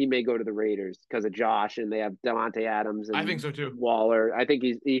 I think he may go to the Raiders because of Josh, and they have Devontae Adams and I think so too. Waller. I think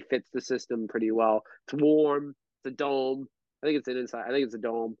he fits the system pretty well. It's warm. It's a dome. I think it's an inside. I think it's a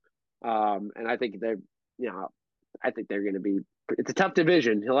dome. And I think they're going to be. It's a tough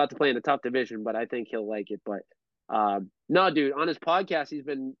division. He'll have to play in a tough division, but I think he'll like it. But no, dude, on his podcast, he's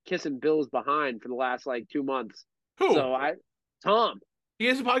been kissing Bills behind for the last like 2 months. Who? So Tom. He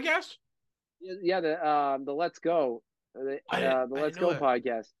has a podcast. Yeah, the Let's Go, the Let's Go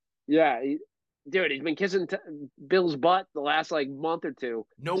podcast. Yeah, dude, he's been kissing Bill's butt the last like month or 2.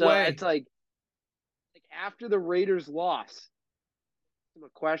 No way. It's like after the Raiders lost, a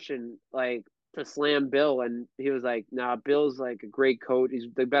question like to slam Bill, and he was like, "Nah, Bill's like a great coach. He's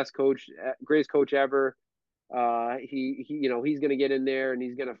the best coach, greatest coach ever. He's gonna get in there and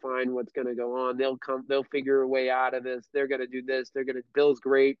he's gonna find what's gonna go on. They'll figure a way out of this. They're gonna do this. Bill's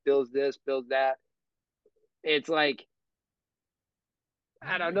great. Bill's this. Bill's that." It's like,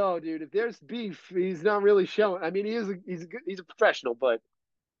 I don't know, dude. If there's beef, he's not really showing. I mean, he's a professional, but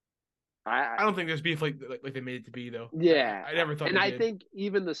I don't think there's beef like they made it to be, though. Yeah, I never thought. And I think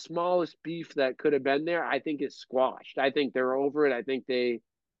even the smallest beef that could have been there, I think is squashed. I think they're over it. I think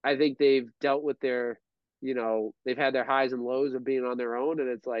they've dealt with their, they've had their highs and lows of being on their own, and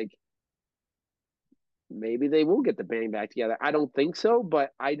it's like maybe they will get the band back together. I don't think so,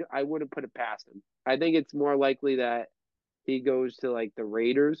 but I wouldn't put it past him. I think it's more likely that he goes to like the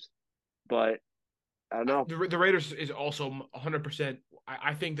Raiders, but I don't know. The Raiders is also 100%.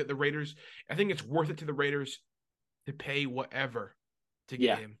 I think that the Raiders, I think it's worth it to the Raiders to pay whatever to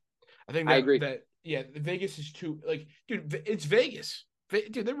get him. I think I agree. Vegas is too, like, dude, it's Vegas.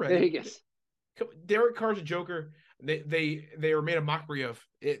 Dude, they're ready. Vegas. Derek Carr's a joker. They are made a mockery of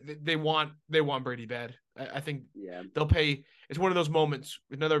it. They want Brady bad. I think they'll pay. It's one of those moments,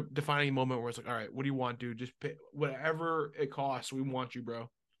 another defining moment where it's like, all right, what do you want, dude? Just pay whatever it costs. We want you, bro.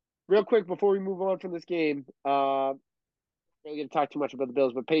 Real quick before we move on from this game, I'm not going to talk too much about the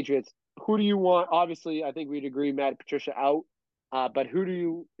Bills, but Patriots. Who do you want? Obviously, I think we'd agree Matt Patricia out. But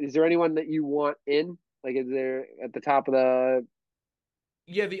is there anyone that you want in? Like, is there at the top of the?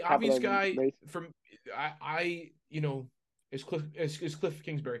 Yeah, the obvious guy race? From I is Cliff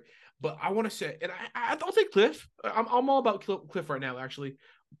Kingsbury. But I want to say, and I'll take Cliff. I'm all about Cliff right now. Actually,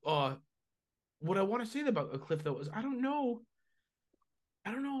 what I want to say about Cliff though is I don't know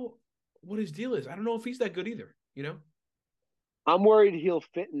what his deal is. I don't know if he's that good either. You know. I'm worried he'll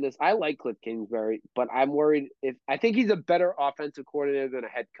fit in this. I like Cliff Kingsbury, but I'm worried I think he's a better offensive coordinator than a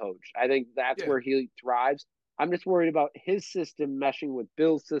head coach. I think that's where he thrives. I'm just worried about his system meshing with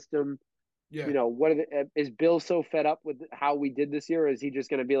Bill's system. Yeah. You know, is Bill so fed up with how we did this year? Or is he just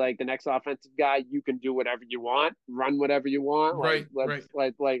going to be like the next offensive guy? You can do whatever you want, run whatever you want. Right. Let's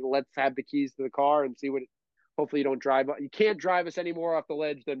have the keys to the car and see what. Hopefully, you don't drive. You can't drive us any more off the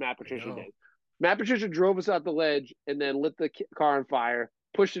ledge than Matt Patricia did. Matt Patricia drove us off the ledge and then lit the car on fire,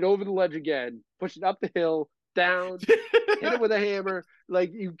 pushed it over the ledge again, pushed it up the hill, down, hit it with a hammer.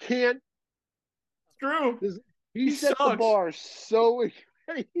 Like, you can't. It's true. He set the bar so.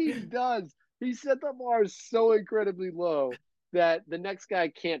 He does. He set the bar so incredibly low that the next guy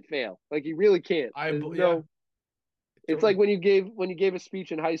can't fail. Like, he really can't. It's like when you gave a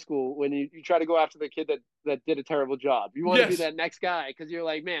speech in high school when you try to go after the kid that did a terrible job. You want to be that next guy because you're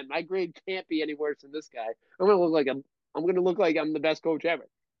like, man, my grade can't be any worse than this guy. I'm gonna look like I'm the best coach ever.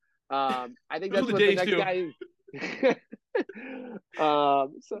 I think that's what the next guy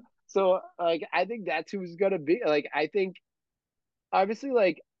is. So like I think that's who's gonna be. Like I think obviously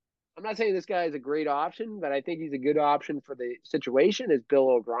like I'm not saying this guy is a great option, but I think he's a good option for the situation is Bill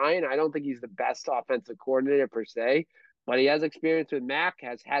O'Brien. I don't think he's the best offensive coordinator per se, but he has experience with Mac,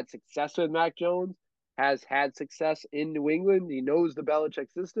 has had success with Mac Jones, has had success in New England. He knows the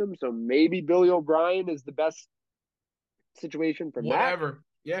Belichick system, so maybe Billy O'Brien is the best situation for Mac. Whatever.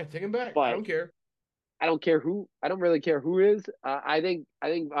 Yeah, take him back. But I don't care. I don't really care who is. I think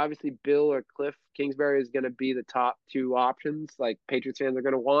obviously Bill or Cliff Kingsbury is going to be the top two options. Like Patriots fans are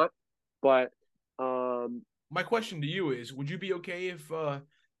going to want. But my question to you is: would you be okay if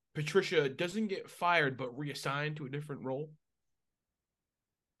Patricia doesn't get fired but reassigned to a different role?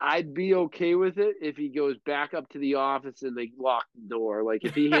 I'd be okay with it if he goes back up to the office and they lock the door. Like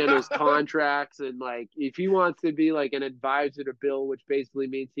if he handles contracts and like if he wants to be like an advisor to Bill, which basically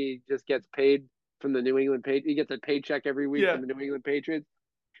means he just gets paid from the New England Patriots. He gets a paycheck every week from the New England Patriots.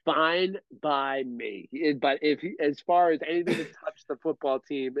 Fine by me. But if he, as far as anything to touch the football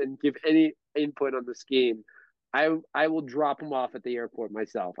team and give any input on the scheme, I will drop him off at the airport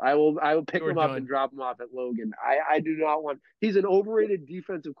myself. I will pick him up and drop him off at Logan. I do not want. He's an overrated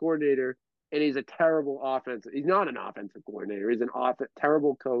defensive coordinator, and he's a terrible offensive. He's not an offensive coordinator. He's an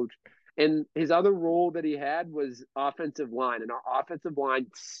terrible coach. And his other role that he had was offensive line, and our offensive line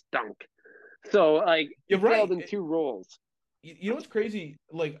stunk. So like he failed in two roles. You know what's crazy?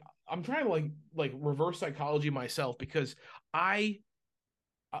 Like I'm trying to like reverse psychology myself because I'm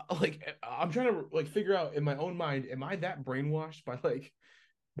trying to like figure out in my own mind, am I that brainwashed by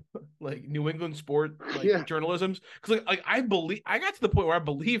like New England sport journalisms? Because like I got to the point where I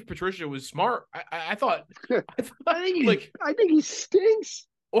believe Patricia was smart. I thought I think he stinks.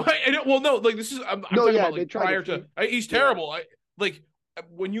 Well, no, like this is I'm talking about like prior to he's terrible.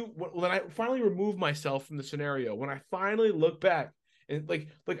 When I finally remove myself from the scenario, when I finally look back and like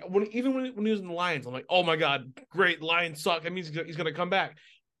when he was in the Lions, I'm like, oh my god, great, Lions suck. That means he's gonna come back.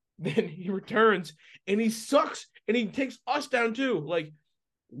 Then he returns and he sucks and he takes us down too. Like,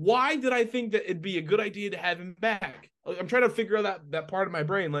 why did I think that it'd be a good idea to have him back? Like, I'm trying to figure out that part of my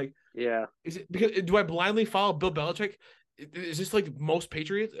brain. Like, is it because do I blindly follow Bill Belichick? Is this like most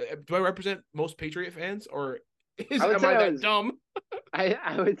Patriots? Do I represent most Patriot fans or? Am I that dumb?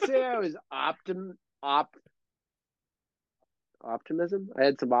 I would say I was optimism. I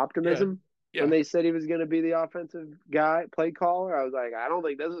had some optimism when they said he was going to be the offensive guy, play caller. I was like, I don't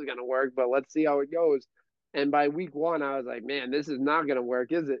think this is going to work, but let's see how it goes. And by week 1, I was like, man, this is not going to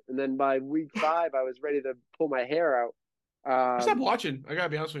work, is it? And then by week 5, I was ready to pull my hair out. I stopped watching. I got to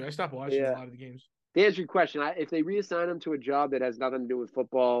be honest with you. I stopped watching a lot of the games. To answer your question, if they reassign him to a job that has nothing to do with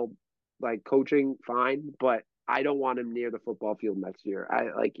football, like coaching, fine. But I don't want him near the football field next year.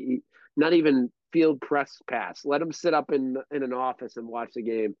 Not even field press pass. Let him sit up in an office and watch the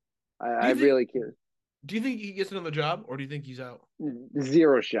game. I really can't. Do you think he gets another job, or do you think he's out?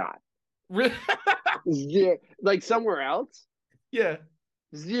 Zero shot. Really? Zero. Like somewhere else? Yeah.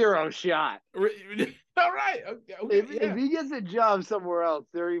 Zero shot. All right. Okay, if he gets a job somewhere else,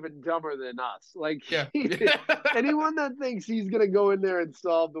 they're even dumber than us. Like anyone that thinks he's gonna go in there and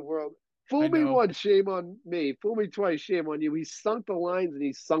solve the world. Fool me once, shame on me. Fool me twice, shame on you. He sunk the lines and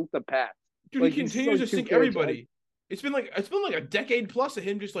he sunk the path. Dude, he continues to sink everybody. It's been like a decade plus of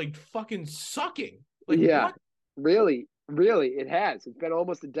him just like fucking sucking. Like, what? Really, it has. It's been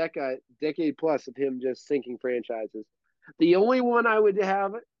almost a decade plus of him just sinking franchises. The only one I would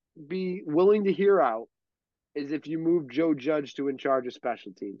have be willing to hear out is if you move Joe Judge to in charge of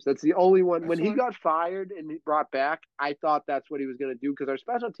special teams. That's the only one. That's When he fine. got fired and brought back, I thought that's what he was going to do because our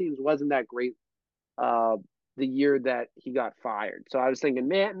special teams wasn't that great uh, the year that he got fired. So I was thinking,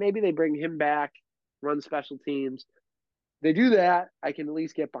 man, maybe they bring him back, run special teams. They do that, I can at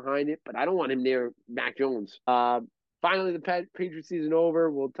least get behind it, but I don't want him near Mac Jones. Finally, the Patriots season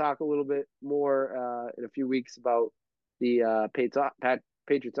over. We'll talk a little bit more in a few weeks about the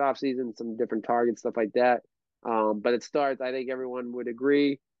Patriots off season, some different targets, stuff like that. But it starts. I think everyone would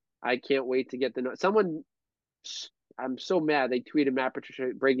agree. I can't wait to get the someone. I'm so mad. They tweeted Matt Patricia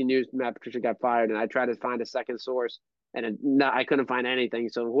breaking news. Matt Patricia got fired, and I tried to find a second source, and I couldn't find anything.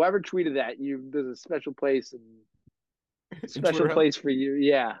 So whoever tweeted that, there's a special place and In special Twitter, place for you.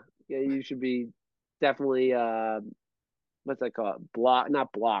 Yeah, yeah, you should be definitely what's that called?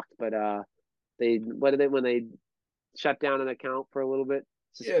 Not blocked, but they what do they when they shut down an account for a little bit,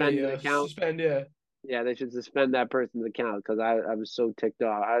 yeah, suspend they an account. suspend. Yeah, Yeah, they should suspend that person's account because I was so ticked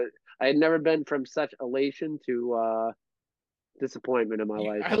off. I had never been from such elation to disappointment in my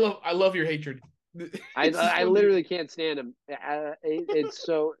life. I love your hatred. It's just I fun to. literally can't stand him.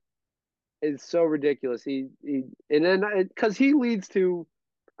 It's so ridiculous. He and then because he leads to.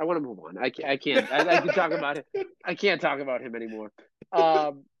 I want to move on. I can't. I can talk about it. I can't talk about him anymore.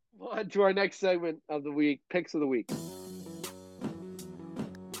 On to our next segment of the week, picks of the week.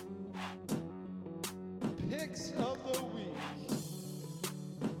 Picks of the week.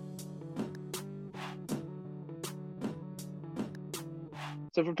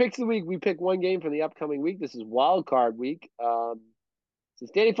 So for picks of the week, we pick one game for the upcoming week. This is wild card week.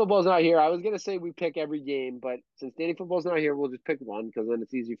 Since Danny Football's not here, I was gonna say we pick every game, but since Danny Football's not here, we'll just pick one because then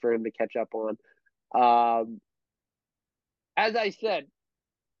it's easy for him to catch up on. As I said,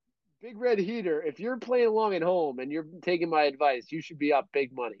 Big Red Heater, if you're playing along at home and you're taking my advice, you should be up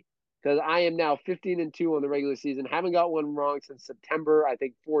big money because I am now 15-2 on the regular season. Haven't got one wrong since September, I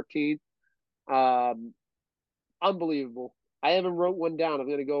think 14th. Um, Unbelievable. I haven't wrote one down. I'm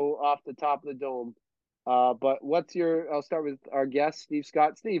going to go off the top of the dome. But I'll start with our guest, Steve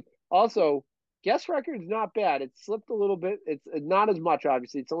Scott. Steve, also, guest record's not bad. It's slipped a little bit. It's not as much,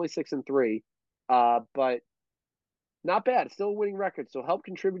 obviously. It's only 6-3. But not bad. It's still a winning record. So help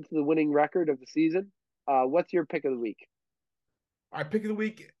contribute to the winning record of the season. What's your pick of the week? All right, pick of the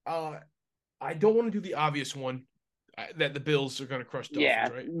week. I don't want to do the obvious one that the Bills are going to crush Dolphins,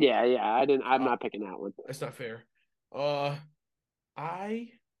 right? Yeah. I'm not picking that one. That's not fair. I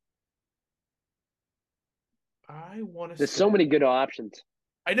want to. There's so many good options.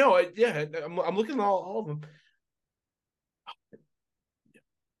 I know. I'm looking at all of them.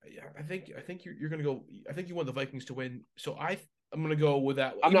 Yeah, I think you're gonna go. I think you want the Vikings to win. So I'm gonna go with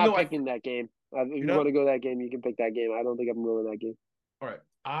that. I'm not picking that game. If you want to go that game, you can pick that game. I don't think I'm ruling that game. All right,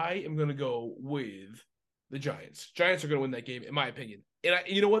 I am gonna go with the Giants. Giants are gonna win that game, in my opinion. And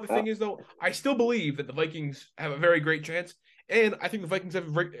you know what the thing is though, I still believe that the Vikings have a very great chance, and I think the Vikings have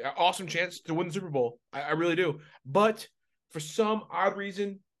a very awesome chance to win the Super Bowl. I really do. But for some odd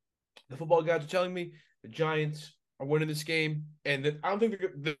reason, the football guys are telling me the Giants are winning this game, and I don't think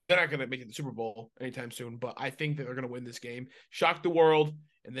they're not going to make it the Super Bowl anytime soon. But I think that they're going to win this game, shock the world,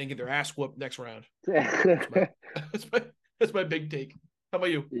 and then get their ass whooped next round. That's my big take. How about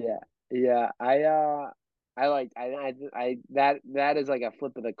you? Yeah. I like I that is like a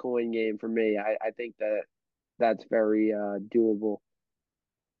flip of the coin game for me. I think that's very doable.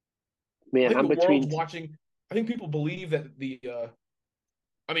 Man, I'm the between world's watching. I think people believe that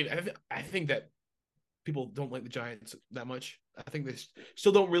I think that people don't like the Giants that much. I think they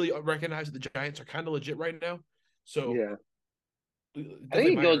still don't really recognize that the Giants are kind of legit right now. So yeah. I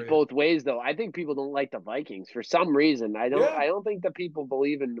think it goes both ways, though. I think people don't like the Vikings for some reason. I don't think that people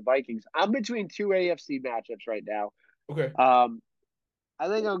believe in the Vikings. I'm between two AFC matchups right now. Okay. I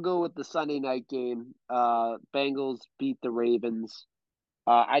think I'll go with the Sunday night game. Bengals beat the Ravens.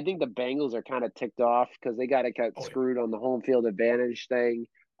 I think the Bengals are kind of ticked off because they got to get screwed on the home field advantage thing.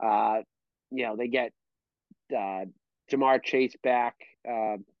 They get Jamar Chase back,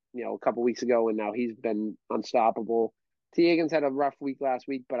 a couple weeks ago, and now he's been unstoppable. T. Higgins had a rough week last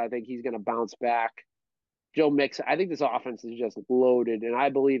week, but I think he's going to bounce back. Joe Mixon, I think this offense is just loaded, and I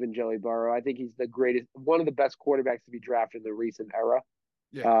believe in Joey Burrow. I think he's the greatest, one of the best quarterbacks to be drafted in the recent era.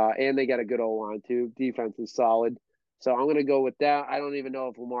 Yeah. And they got a good O-line, too. Defense is solid. So I'm going to go with that. I don't even know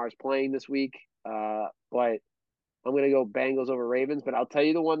if Lamar is playing this week, but I'm going to go Bengals over Ravens. But I'll tell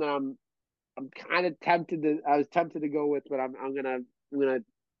you the one that I'm kind of tempted to. I was tempted to go with, but I'm gonna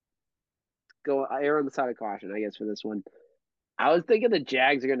go err on the side of caution, I guess, for this one. I was thinking the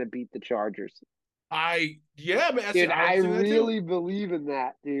Jags are going to beat the Chargers. Yeah, man. That's Dude, it. I I was thinking that too. really believe in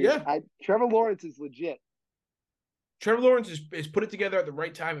that, dude. Yeah. Trevor Lawrence is legit. Trevor Lawrence is put it together at the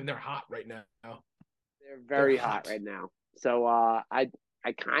right time, and they're hot right now. They're They're very hot hot. right now. So I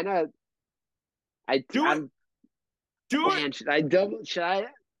kind of Do it. I'm Do it. man, should I you know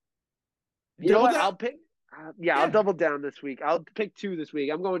Double what? down. I'll pick yeah, I'll Yeah. double down this week. I'll pick two this week.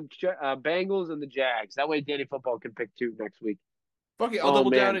 I'm going Bengals and the Jags. That way Danny Football can pick two next week. Fuck it. I'll Oh double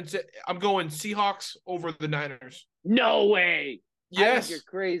down man. and say I'm going Seahawks over the Niners. No way. I think you're Yes.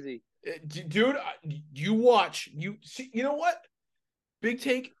 crazy. Dude, you watch. You see, you know what? Big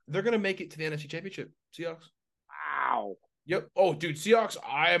take. They're gonna make it to the NFC Championship. Seahawks. Wow. Yep. Oh, dude, Seahawks.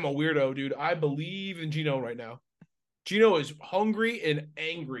 I am a weirdo, dude. I believe in Gino right now. Gino is hungry and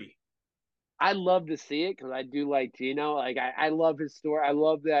angry. I love to see it because I do like Gino. Like I love his story. I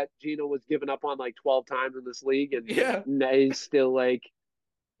love that Gino was given up on like 12 times in this league, and Yeah, he's still like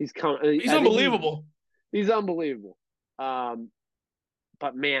he's come. he's I think unbelievable. he's unbelievable. Um,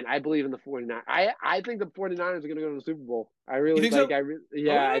 but man, I believe in the 49ers. I think the 49ers are going to go to the Super Bowl. I You really think like. so? All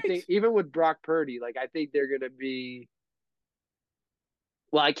Yeah. I right. think even with Brock Purdy, like I think they're going to be.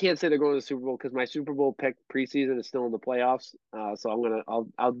 Well, I can't say they're going to the Super Bowl because my Super Bowl pick preseason is still in the playoffs. So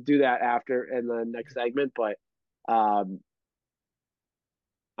I'll do that after in the next segment. But um,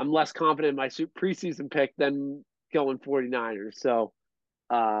 I'm less confident in my preseason pick than going 49ers. So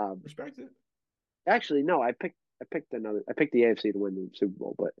Respect it. actually, no, I picked the AFC to win the Super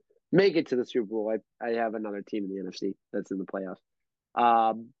Bowl, but make it to the Super Bowl. I have another team in the NFC that's in the playoffs.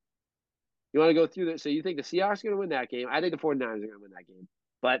 Um, you want to go through that? So you think the Seahawks are going to win that game? I think the 49ers are going to win that game,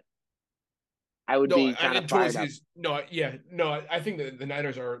 but I would No, be I kind of totally fired see up. this. No, yeah, no, I think that the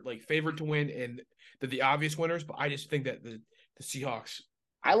Niners are like favored to win and they're the obvious winners, but I just think that the Seahawks.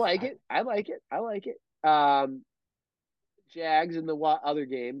 I like it. I like it. I like it. Jags in the other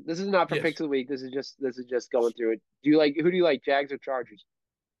game. This is not for Yes. picks of the week. This is just going through it. Who do you like, Jags or Chargers?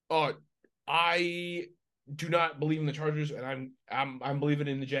 I do not believe in the Chargers, and I'm believing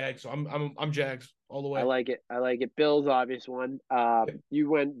in the Jags. So I'm Jags all the I way. like it. I like it. Bills, obvious one. Yep. You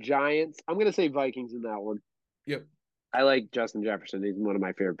went Giants. I'm gonna say Vikings in that one. Yep. I like Justin Jefferson. He's one of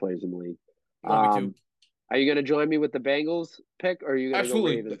my favorite players in the league. Oh, me too. Are you gonna join me with the Bengals pick, or are you gonna go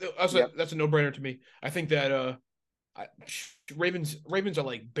Absolutely. Ravens? Yep. That's a no brainer to me. I think that I, Ravens are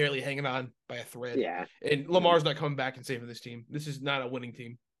like barely hanging on by a thread, Yeah. and Lamar's not coming back and saving this team. This is not a winning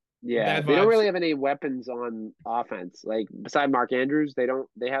team. Yeah. Bad They don't vibes. really have any weapons on offense. Like beside Mark Andrews, they don't.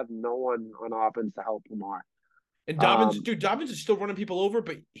 They have no one on offense to help Lamar. And Um, Dobbins is still running people over,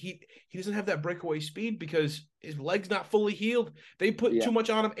 but he doesn't have that breakaway speed because his leg's not fully healed. They put yeah. too much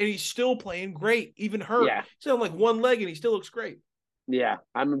on him, and he's still playing great, even hurt. Yeah. He's on like one leg, and he still looks great. Yeah.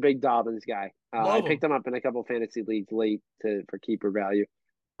 I'm a big Dobbins guy. I Love him. picked him up in a couple fantasy leagues late for keeper value.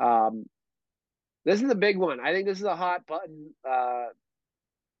 Um, this is a big one. I think this is a hot button.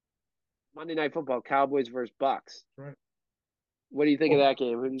 Monday Night Football, Cowboys versus Bucks. Right. What do you think of Oh, that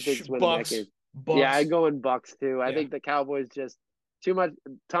game? Who do you think is winning that Bucks, game? Yeah, I Bucks. go in Bucks too. I Yeah, think the Cowboys just too much.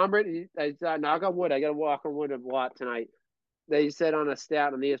 Tom Brady, knock on wood. I got to walk on wood a lot tonight. They said on a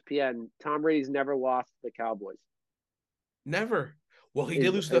stat on ESPN, Tom Brady's never lost to the Cowboys. never. Well, he did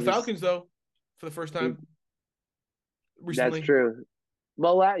Is lose to the is Falcons though, for the first time that's recently. true.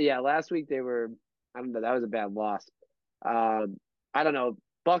 Well, yeah, last week they were. I don't know. That was a bad loss. I don't know.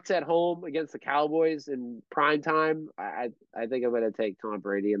 Bucks at home against the Cowboys in prime time. I think I'm going to take Tom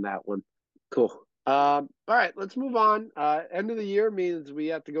Brady in that one. Cool. All right, let's move on. End of the year means we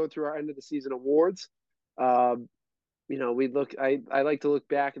have to go through our end of the season awards. Um, we look. I like to look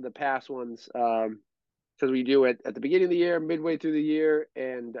back at the past ones because we do it at the beginning of the year, midway through the year,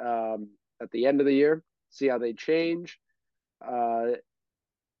 and at the end of the year. See how they change. Uh,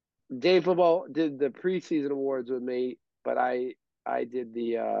 Dave Football did the preseason awards with me, but I did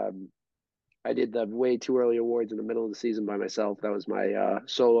the way too early awards in the middle of the season by myself. That was my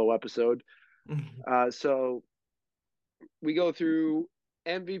solo episode. So we go through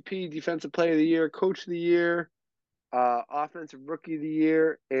MVP, Defensive Player of the Year, Coach of the Year, Offensive Rookie of the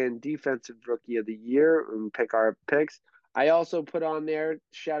Year, and Defensive Rookie of the Year, and pick our picks. I also put on there,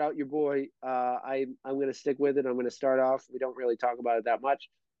 shout out your boy. I'm going to stick with it. I'm going to start off. We don't really talk about it that much.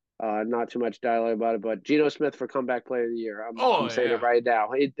 Not too much dialogue about it, but Geno Smith for Comeback Player of the Year. Oh I'm saying it yeah, right now.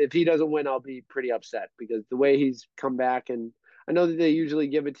 If he doesn't win, I'll be pretty upset because the way he's come back, and I know that they usually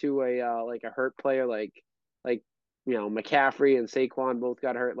give it to a like a hurt player, like McCaffrey and Saquon both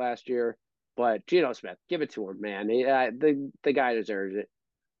got hurt last year, but Geno Smith, give it to him, man. The guy deserves it.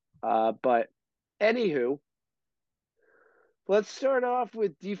 But anywho, let's start off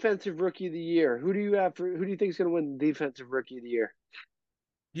with Defensive Rookie of the Year. Who do you think is going to win Defensive Rookie of the Year?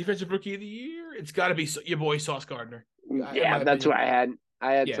 Defensive Rookie of the Year. It's got to be your boy Sauce Gardner, in Yeah, my that's what opinion. I had.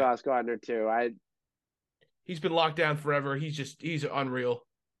 I had Yeah, Sauce Gardner too. he's been locked down forever. He's unreal.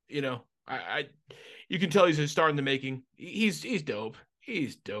 I you can tell he's a star in the making. He's dope.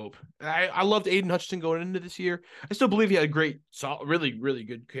 He's dope. I loved Aiden Hutchinson going into this year. I still believe he had a great, really, really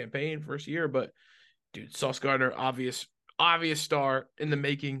good campaign first year. But dude, Sauce Gardner, obvious star in the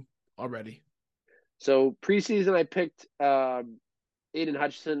making already. So preseason, I picked Aiden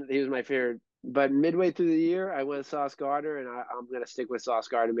Hutchinson. He was my favorite. But midway through the year, I went Sauce Gardner, and I'm gonna stick with Sauce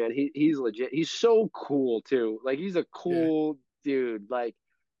Gardner, man. He's legit. He's so cool too. Like he's a Yeah. cool dude. Like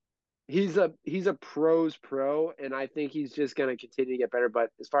he's a pro's pro, and I think he's just gonna continue to get better. But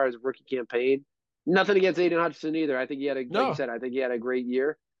as far as rookie campaign, nothing against Aiden Hutchinson either. I think he had like you No, said, I think he had a great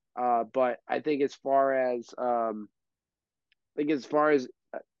year. But I think as far as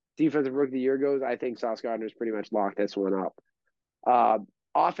defensive rookie of the year goes, I think Sauce Gardner's pretty much locked this one up. Uh,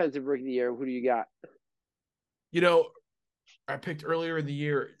 Offensive rookie of the year, who do you got? you know, I picked earlier in the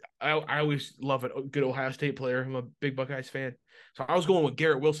year. I always love a good Ohio State player. I'm a big Buckeyes fan. So I was going with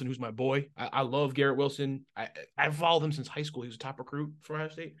Garrett Wilson, who's my boy. I love Garrett Wilson. I've followed him since high school. He was a top recruit for Ohio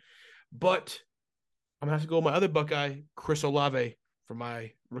State. But I'm gonna have to go with my other Buckeye, Chris Olave, for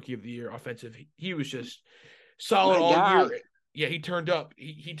my rookie of the year offensive. He was just solid My all guy. year. Yeah, he turned up.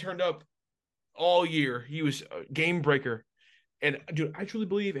 He turned up all year. He was a game breaker. And dude, I truly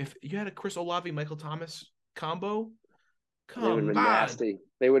believe if you had a Chris Olave, Michael Thomas combo, They would have come been on. nasty.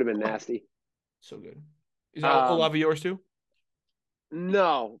 They would have been Oh, nasty. so good. Is Um, Olave yours too?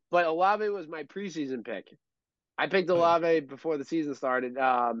 no, but Olave was my preseason pick. I picked Oh yeah. Olave before the season started.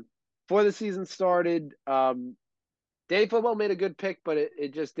 Before the season started, Danny Football made a good pick, but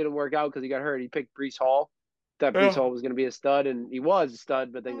it just didn't work out because he got hurt. He picked Brees Hall. Thought Brees Yeah. Hall was going to be a stud, and he was a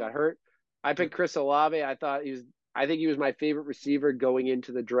stud, but then got hurt. I picked Chris Olave. I think he was my favorite receiver going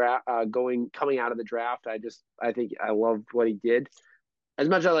into the draft, coming out of the draft. I think I loved what he did. As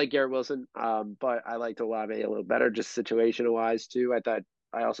much as I like Garrett Wilson, but I liked Olave a little better, just situational wise too.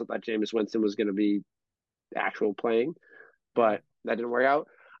 I also thought Jameis Winston was going to be actual playing, Yeah. but that didn't work out.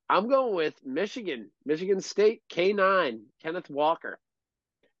 I'm going with Michigan State K9, Kenneth Walker.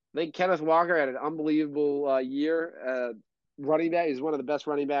 I think Kenneth Walker had an unbelievable year. Running back, he's one of the best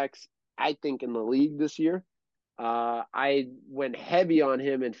running backs I think in the league this year. I went heavy on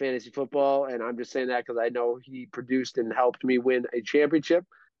him in fantasy football, and I'm just saying that because I know he produced and helped me win a championship.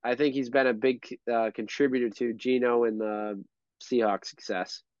 I think he's been a big contributor to Geno and the Seahawks'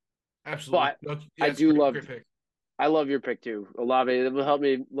 success. Absolutely. But No, yeah, I it's a do great, love, great pick. I love your pick too, Olave. It will help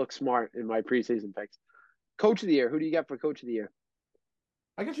me look smart in my preseason picks. Coach of the year, who do you got for Coach of the year?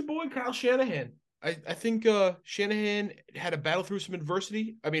 I got your boy Kyle Shanahan. I think Shanahan had to battle through some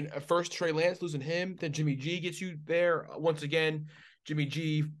adversity. I mean, at first Trey Lance losing him, then Jimmy G gets you there once again. Jimmy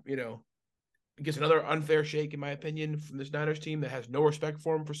G, gets another unfair shake, in my opinion, from this Niners team that has no respect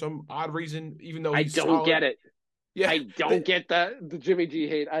for him for some odd reason, even though I he's don't solid. get it. Yeah, I don't get the Jimmy G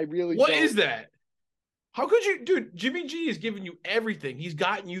hate. I really what don't. is that? How could you, dude? Jimmy G is giving you everything. He's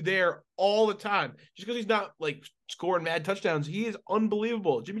gotten you there all the time. Just because he's not like scoring mad touchdowns, he is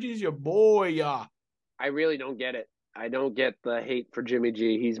unbelievable. Jimmy G is your boy, yeah. I really don't get it. I don't get the hate for Jimmy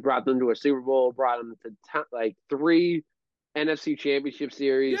G. He's brought them to a Super Bowl, brought them to like three NFC Championship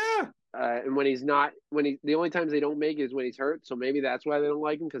series. Yeah. And the only times they don't make it is when he's hurt. So maybe that's why they don't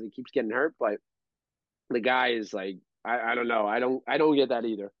like him because he keeps getting hurt. But the guy is like, I don't know. I don't get that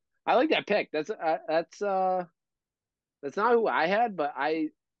either. I like that pick. That's not who I had, but I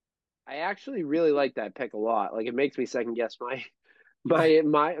actually really like that pick a lot. Like it makes me second guess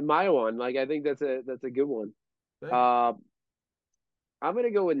my one. Like I think that's a good one. Thank you. Uh, I'm gonna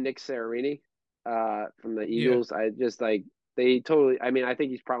go with Nick Sirianni, from the Yeah. Eagles. I just like they totally. I mean, I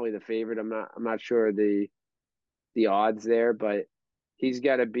think he's probably the favorite. I'm not sure the odds there, but he's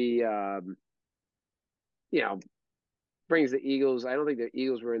got to be. You know, brings the Eagles. I don't think the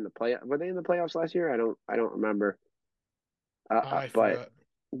Eagles were in the play. Were they in the playoffs last year? I don't remember. I But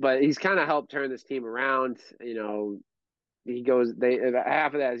forgot. he's kind of helped turn this team around. He goes. They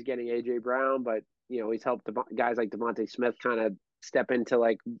half of that is getting AJ Brown, but he's helped guys like Devontae Smith kind of step into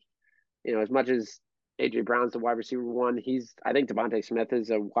like as much as AJ Brown's the wide receiver one, I think Devontae Smith is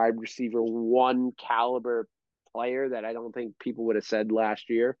a wide receiver one caliber player that I don't think people would have said last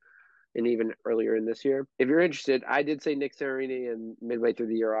year and even earlier in this year. If you're interested, I did say Nick Sirianni and midway through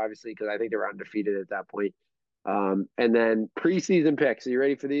the year, obviously, because I think they were undefeated at that point. And then preseason picks. Are you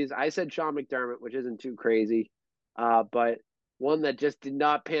ready for these? I said Sean McDermott, which isn't too crazy, but one that just did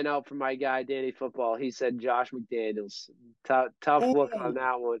not pan out for my guy Danny Football. He said Josh McDaniels. Tough look on Ooh,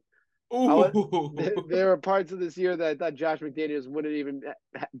 that one. Ooh. There are parts of this year that I thought Josh McDaniels wouldn't even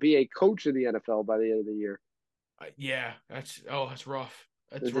be a coach in the NFL by the end of the year. Yeah, that's rough.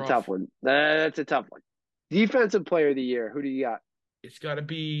 That's It's a tough rough. one. That's a tough one. Defensive player of the year. Who do you got? It's got to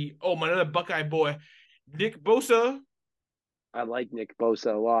be my another Buckeye boy, Nick Bosa. I like Nick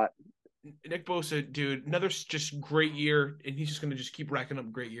Bosa a lot. Nick Bosa, dude, another just great year, and he's just gonna just keep racking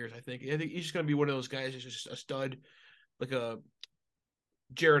up great years. I think he's just gonna be one of those guys that's just a stud, like a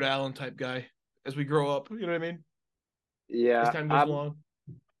Jared Allen type guy as we grow up. You know what I mean? As Yeah, time goes along.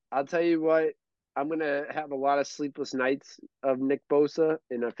 I'll tell you what. I'm gonna have a lot of sleepless nights of Nick Bosa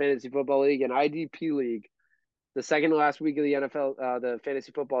in a fantasy football league, an IDP league. The second to last week of the NFL, the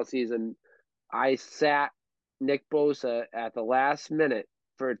fantasy football season, I sat Nick Bosa at the last minute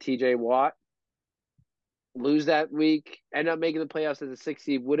for TJ Watt. Lose that week, end up making the playoffs as a 6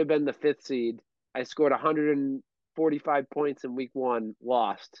 seed, would have been the 5th seed. I scored 145 points in week 1,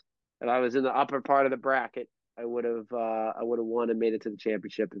 lost. If I was in the upper part of the bracket, I would have won and made it to the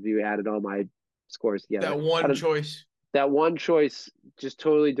championship if you added all my scores together. That one choice. That one choice just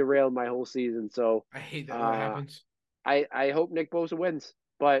totally derailed my whole season. So I hate that when that happens. I hope Nick Bosa wins,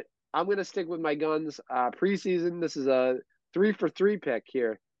 but I'm gonna stick with my guns. Preseason, this is a 3-for-3 pick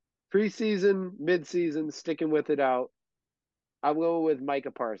here. Preseason, midseason, sticking with it out. I'll go with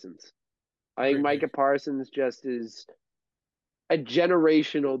Micah Parsons. I think Great Micah pick. Parsons just is a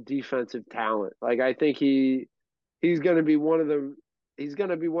generational defensive talent. Like I think he's going to be one of the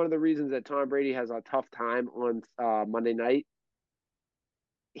reasons that Tom Brady has a tough time on Monday night.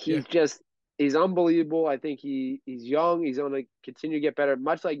 Yeah. He's unbelievable. I think he's young. He's going to continue to get better,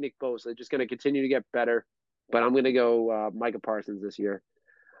 much like Nick Bosa. Just going to continue to get better. But I'm going to go Micah Parsons this year.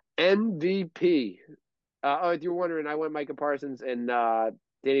 MVP. If you're wondering, I went Micah Parsons and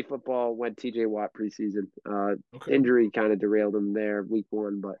Danny Football went TJ Watt preseason. Okay. Injury kind of derailed him there week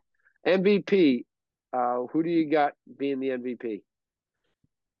 1, but MVP. Who do you got being the MVP?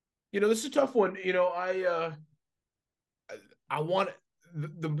 This is a tough one. I want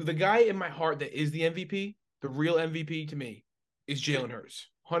the guy in my heart that is the MVP, the real MVP to me, is Jalen Hurts.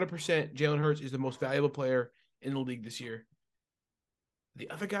 100% Jalen Hurts is the most valuable player in the league this year. The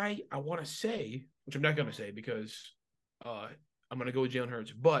other guy I want to say, which I'm not going to say because I'm going to go with Jalen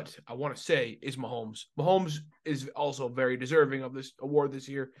Hurts, but I want to say is Mahomes. Mahomes is also very deserving of this award this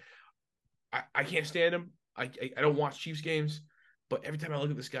year. I can't stand him. I don't watch Chiefs games, but every time I look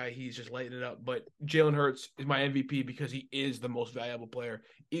at this guy, he's just lighting it up. But Jalen Hurts is my MVP because he is the most valuable player.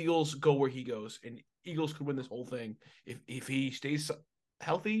 Eagles go where he goes, and Eagles could win this whole thing if he stays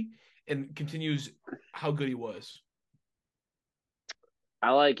healthy and continues how good he was.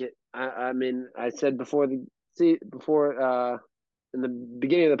 I like it. I mean, I said before in the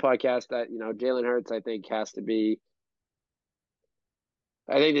beginning of the podcast that Jalen Hurts I think has to be.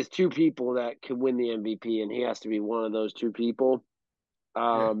 I think there's two people that could win the MVP, and he has to be one of those two people.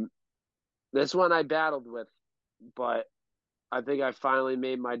 Yeah. This one I battled with, but I think I finally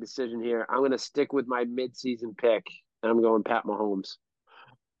made my decision here. I'm going to stick with my midseason pick, and I'm going Pat Mahomes.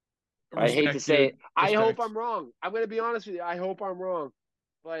 I hate to say it. I hope I'm wrong. I'm going to be honest with you. I hope I'm wrong.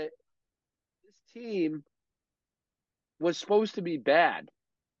 But this team was supposed to be bad.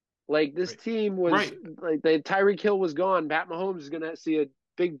 Like this team was like Tyreek Hill was gone. Pat Mahomes is going to see a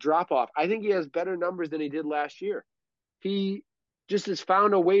big drop off. I think he has better numbers than he did last year. He just has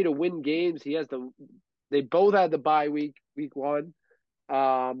found a way to win games. They both had the bye week 1.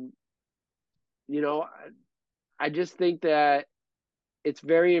 I just think that it's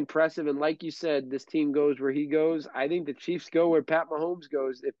very impressive. And like you said, this team goes where he goes. I think the Chiefs go where Pat Mahomes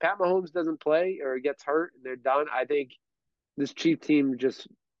goes. If Pat Mahomes doesn't play or gets hurt and they're done, I think this Chief team just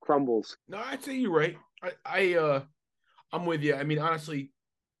crumbles. No, I'd say you're right. I'm with you. I mean, honestly,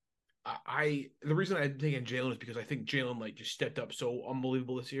 the reason I'm taking Jalen is because I think Jalen just stepped up so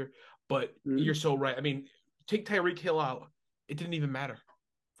unbelievable this year. But you're so right. I mean, take Tyreek Hill out, it didn't even matter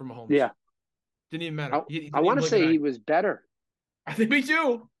for Mahomes. Yeah, didn't even matter. I want to say he was better. I think me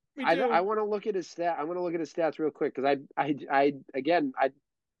too. I want to look at his stat. I want to look at his stats real quick because I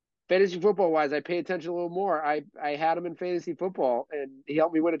fantasy football wise, I pay attention a little more. I had him in fantasy football and he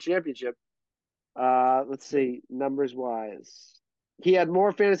helped me win a championship. Let's see, numbers wise, he had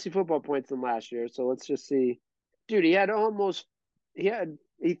more fantasy football points than last year. So let's just see, dude. He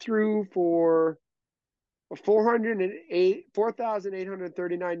threw for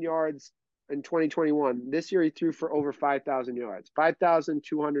 4,839 yards in 2021. This year he threw for over 5,000 yards,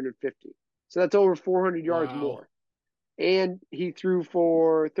 5,250. So that's over 400 yards more. And he threw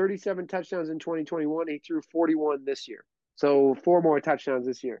for 37 touchdowns in 2021. He threw 41 this year. So 4 more touchdowns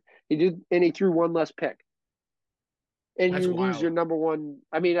this year. He threw one less pick. and That's you lose wild. your number one.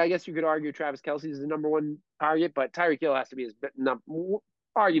 I mean, I guess you could argue Travis Kelce is the number one target, but Tyreek Hill has to be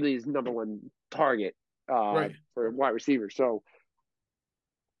arguably his number one target Right. for wide receiver. So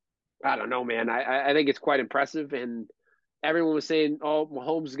I don't know, man. I think it's quite impressive, and everyone was saying, "Oh,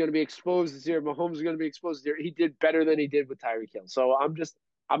 Mahomes is going to be exposed this year. Mahomes is going to be exposed this year." He did better than he did with Tyreek Hill. So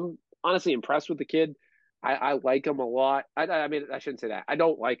I'm honestly impressed with the kid. I like him a lot. I mean, I shouldn't say that. I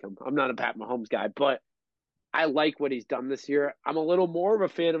don't like him. I'm not a Pat Mahomes guy, but I like what he's done this year. I'm a little more of a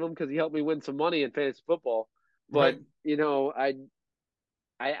fan of him because he helped me win some money in fantasy football. But Right. you know, I,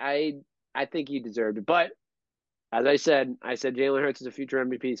 I, I think he deserved it. But as I said Jalen Hurts is a future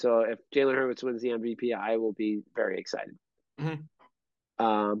MVP. So if Jalen Hurts wins the MVP, I will be very excited. Hmm.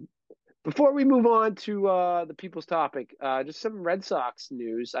 Um, before we move on to the people's topic, just some Red Sox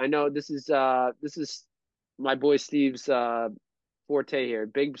news. I know this is my boy Steve's forte here.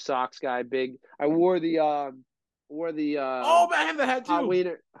 Big Sox guy. Big. I wore the Oh, man, I have that hat too.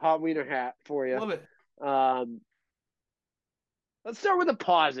 hot wiener hat for you. Love it. Um, let's start with a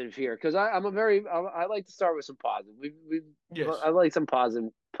positive here because I like to start with some positive. Yes. I like some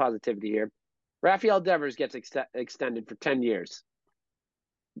positivity here. Rafael Devers gets extended for 10 years.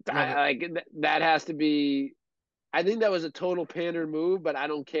 Love it. That has to be. I think that was a total pander move, but I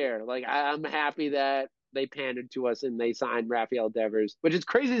don't care. Like I'm happy that they pandered to us and they signed Rafael Devers, which is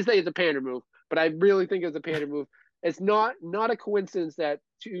crazy to say it's a pander move, but I really think it's a pander move. It's not a coincidence that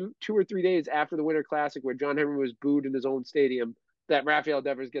two or 3 days after the Winter Classic, where John Henry was booed in his own stadium, that Rafael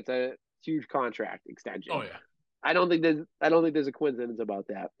Devers gets a huge contract extension. Oh yeah. I don't think there's a coincidence about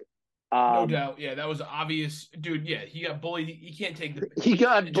that. No Um, doubt. Yeah, that was obvious, dude. Yeah, he got bullied. He can't take the he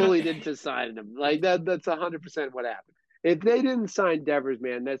got John. bullied into signing him. Like that. That's 100% what happened. If they didn't sign Devers,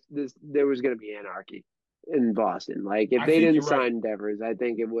 man, there was going to be anarchy in Boston. Like if I they think didn't you're right. sign Devers, I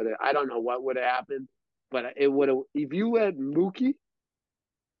think it would have. I don't know what would have happened, but it would have. If you let Mookie,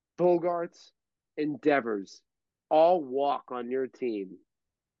 Bogarts, and Devers all walk on your team,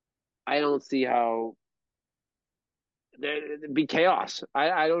 I don't see how there'd be chaos.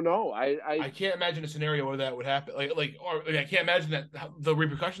 I don't know. I can't imagine a scenario where that would happen. Or I, mean, I can't imagine that the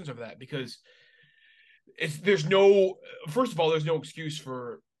repercussions of that because it's there's no. First of all, there's no excuse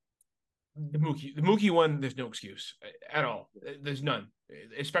for the Mookie. The Mookie one, there's no excuse at all. There's none,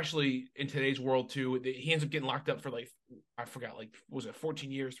 especially in today's world too. He ends up getting locked up for like I forgot, like was it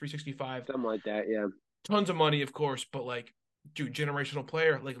 14 years, 365, something like that. Yeah. tons of money, of course, but like, dude, generational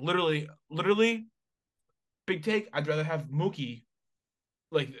player, like literally, big take. I'd rather have Mookie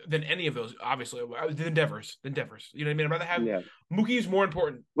like than any of those, obviously, than Devers, You know what I mean? I'd rather have Yeah. Mookie is more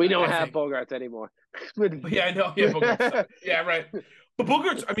important. We don't I have think. Bogarts anymore. But yeah, I know. Yeah, Bogarts. Yeah, right. But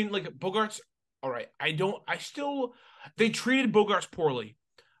Bogarts, I mean, like Bogarts. All right, I don't. I still. They treated Bogarts poorly.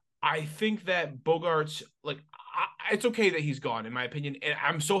 I think that Bogarts, like, it's okay that he's gone, in my opinion, and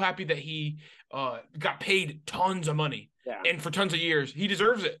I'm so happy that he got paid tons of money Yeah. and for tons of years. He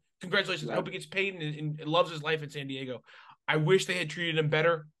deserves it. Congratulations. I Right. hope he gets paid and loves his life in San Diego. I wish they had treated him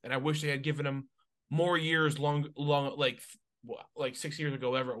better, and I wish they had given him more years, long, like 6 years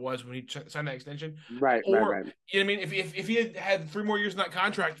ago, whatever it was when he signed that extension. Right, right, Or right. you know what I mean? If he had 3 more years in that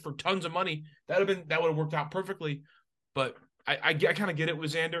contract for tons of money, that would have worked out perfectly. But I kind of get it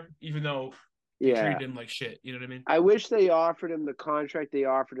with Xander, even though they Yeah. treated him like shit. You know what I mean? I wish they offered him the contract they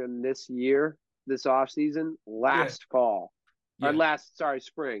offered him this year, this offseason, Yeah, last fall. Or yeah,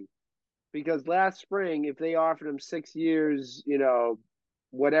 spring. Because last spring, if they offered him 6 years,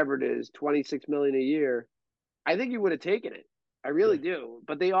 whatever it is, 26 million a year, I think he would have taken it. I really yeah. do.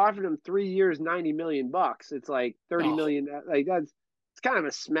 But they offered him 3 years, 90 million bucks. It's like 30 Oh, million. Like that's it's kind of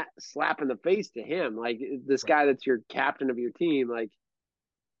a slap in the face to him. Like this right. guy that's your captain of your team, like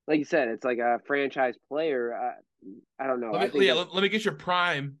you said, it's like a franchise player. I don't know. I think that's Let me get your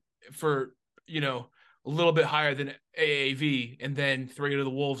prime for a little bit higher than AAV, and then throw you to the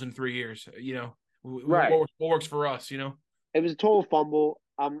Wolves in 3 years. right. What works for us? It was a total fumble.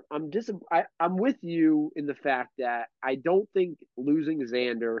 I'm with you in the fact that I don't think losing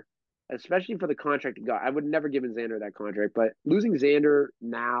Xander, especially for the contract he got, I would never given Xander that contract, but losing Xander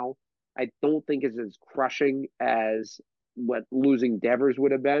now, I don't think is as crushing as what losing Devers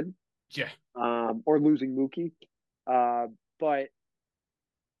would have been, Yeah, or losing Mookie. But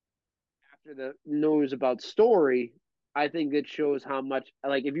after the news about Story, I think it shows how much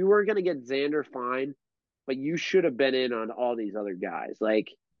like if you were gonna get Xander, fine, but you should have been in on all these other guys. Like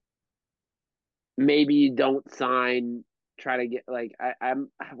maybe you don't sign, try to get like I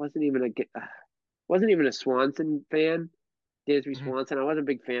wasn't even a Swanson fan, Dansby mhm. Swanson. I wasn't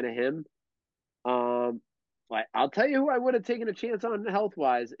a big fan of him. Um, but I'll tell you who I would have taken a chance on health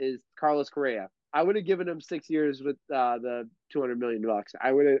wise is Carlos Correa. I would have given him 6 years with the $200 million.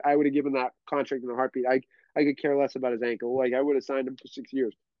 I would have given that contract in a heartbeat. I could care less about his ankle. Like I would have signed him for 6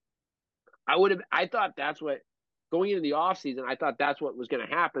 years. I thought that's what going into the offseason, I thought that's what was going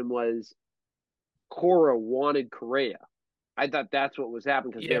to happen was Cora wanted Correa. I thought that's what was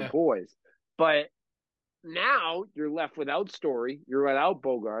happening because they're boys. But now you're left without Story, you're without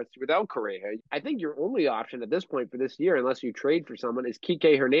Bogarts, without Correa. I think your only option at this point for this year, unless you trade for someone, is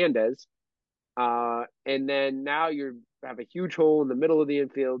Kike Hernandez. And then now you have a huge hole in the middle of the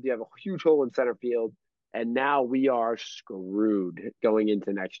infield. You have a huge hole in center field. And now we are screwed going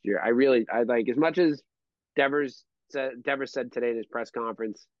into next year. I like as much as Devers said today in his press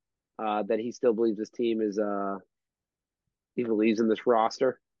conference that he still believes this team is he believes in this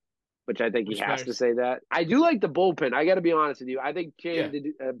roster, which I think he has to say that. I do like the bullpen. I got to be honest with you. I think Chaim did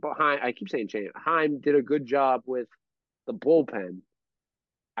I keep saying Chaim. Chaim did a good job with the bullpen.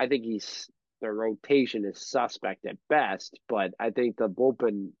 I think the rotation is suspect at best, but I think the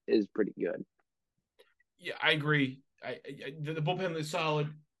bullpen is pretty good. Yeah, I agree. The bullpen is solid.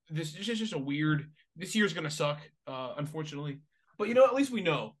 This is just a weird. This year's gonna suck, unfortunately. But at least we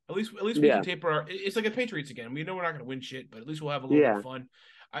know. At least we can taper our. It's like the Patriots again. We know we're not gonna win shit, but at least we'll have a little bit of fun.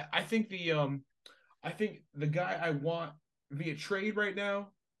 I think the guy I want via trade right now.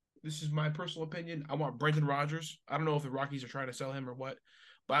 This is my personal opinion. I want Brendan Rodgers. I don't know if the Rockies are trying to sell him or what,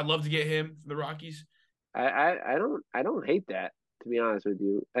 but I'd love to get him from the Rockies. I don't hate that, to be honest with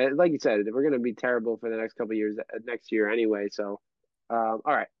you. Like you said, we're going to be terrible for the next couple of years next year anyway. So, all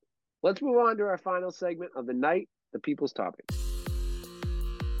right, let's move on to our final segment of the night, the People's Topic.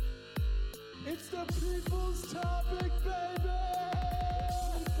 It's the People's Topic, baby!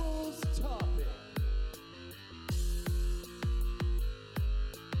 People's Topic.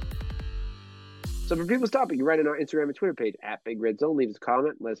 So for People's Topic, you write in our Instagram and Twitter page at Big Red Zone. Leave us a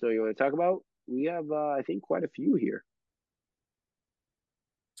comment. Let us know what you want to talk about. We have, I think, quite a few here.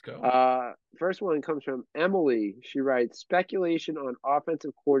 Let's go. First one comes from Emily. She writes, speculation on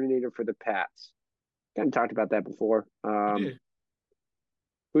offensive coordinator for the Pats. Kind of talked about that before. We did.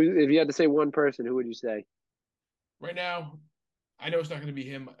 If you had to say one person, who would you say? Right now, I know it's not going to be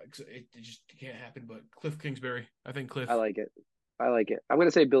him. It just can't happen, but Cliff Kingsbury. I think Cliff. I like it. I'm going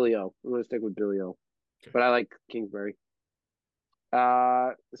to say Billy O. I'm going to stick with Billy O. Okay. But I like Kingsbury.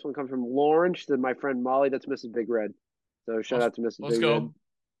 This one comes from Lauren. She said, my friend Molly, that's Mrs. Big Red. So shout out to Mrs. Big Red.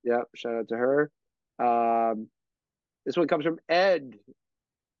 Yeah, shout out to her. This one comes from Ed.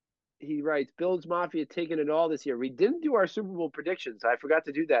 He writes, Bills Mafia taking it all this year. We didn't do our Super Bowl predictions. I forgot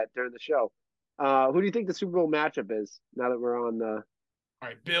to do that during the show. Who do you think the Super Bowl matchup is now that we're on the... All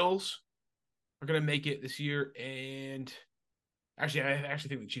right, Bills are going to make it this year. And actually, I actually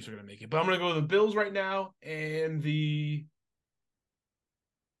think the Chiefs are going to make it. But I'm going to go with the Bills right now and the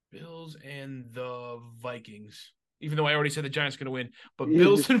Vikings. Even though I already said the Giants are going to win. But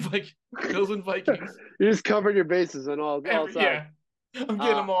Bills and Vikings. You just covered your bases on all sides. Yeah, I'm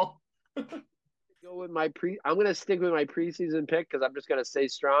getting them all. Go with I'm going to stick with my preseason pick because I'm just going to stay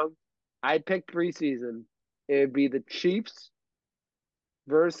strong. I picked preseason. It would be the Chiefs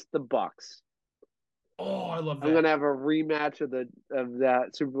versus the Bucks. Oh, I love that. I'm going to have a rematch of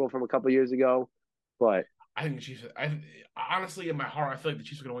that Super Bowl from a couple years ago, but I think the Chiefs. Honestly, in my heart, I feel like the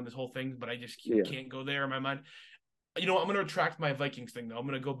Chiefs are going to win this whole thing, but I just can't go there in my mind. I'm going to retract my Vikings thing though. I'm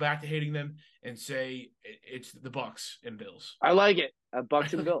going to go back to hating them and say it's the Bucks and Bills. I like it.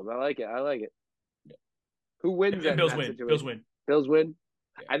 Bucks and Bills. I like it. Yeah. Who wins that? Bills win. Bills win.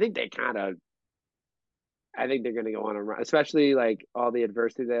 Yeah. I think they're going to go on a run, especially like all the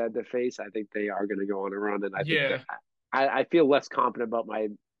adversity they had to face. I think they are going to go on a run, and I feel less confident about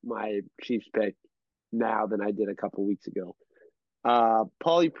my Chiefs pick now than I did a couple weeks ago.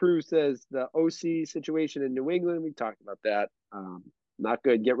 Paulie Prue says the OC situation in New England. We talked about that. Not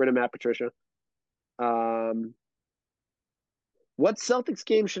good. Get rid of Matt Patricia. What Celtics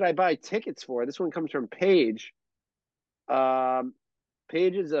game should I buy tickets for? This one comes from Paige.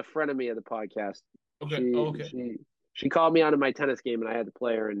 Paige is a frenemy of the podcast. Okay. She called me out of my tennis game, and I had to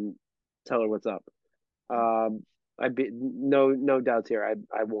play her and tell her what's up. No doubts here.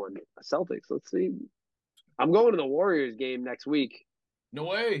 I won. Celtics. Let's see. I'm going to the Warriors game next week. No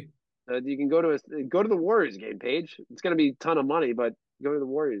way. You can go to the Warriors game, Paige. It's going to be a ton of money, but go to the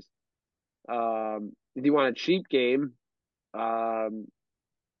Warriors. If you want a cheap game, the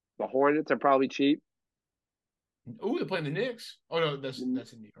Hornets are probably cheap. Oh, they're playing the Knicks. Oh no, that's in New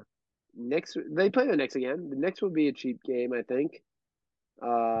York. Knicks. They play the Knicks again. The Knicks would be a cheap game, I think.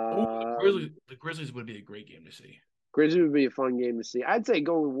 The Grizzlies would be a great game to see. Grizzlies would be a fun game to see. I'd say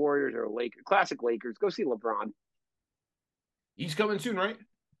go with Warriors or Lakers. Classic Lakers. Go see LeBron. He's coming soon, right?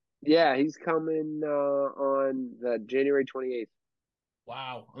 Yeah, he's coming on the January 28th.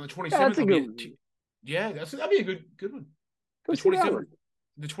 Wow. On the Yeah, that's 27th, a I'll be good at one. yeah, that'd be a good one. Go The see that 27th, one.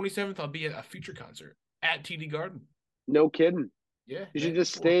 the 27th, I'll be at a Future concert at TD Garden. No kidding. Yeah, You should man.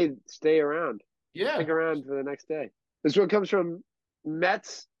 just stay around. Yeah. Stick around for the next day. This one comes from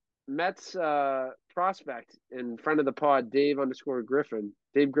Mets prospect and friend of the pod, Dave_Griffin.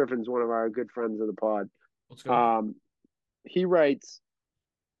 Dave Griffin's one of our good friends of the pod. Let's go. Um, he writes,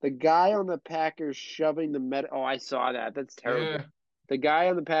 the guy on the Packers shoving the Oh, I saw that. That's terrible. Yeah. The guy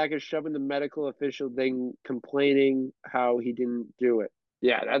on the Packers shoving the medical official thing, complaining how he didn't do it.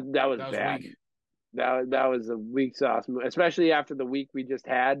 Yeah, that was That was bad. weak. That was a weak sauce, especially after the week we just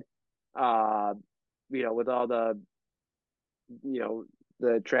had. Uh, with all the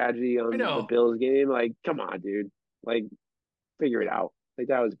the tragedy I on the know. Bills game. Like, come on, dude. Like, figure it out. Like,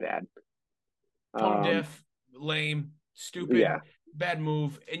 that was bad. Tone Um, deaf, lame, stupid, yeah, bad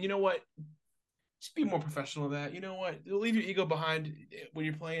move. And you know what? Just be more professional than that. You know what? Leave your ego behind when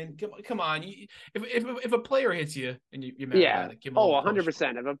you're playing. Come on. If a player hits you and you're mad yeah. about it, give him a Oh, little push.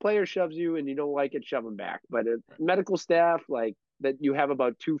 100%. If a player shoves you and you don't like it, shove him back. But if Right. medical staff, like, that you have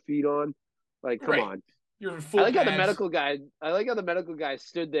about 2 feet on, like, come Right. on. You're in I full like how the pads. medical guy. I like how the medical guy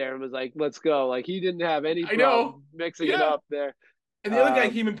stood there and was like, "Let's go." Like, he didn't have any I know. problem mixing it Yeah. up there. And the other guy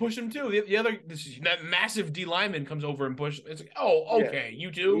Um, came and pushed him too. The other that massive D lineman comes over and pushes. It's like, oh, yeah, okay,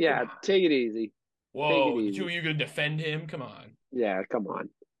 you do. Come yeah. on. Take it easy. Take it Whoa, easy. you gonna defend him? Come on. Yeah, come on.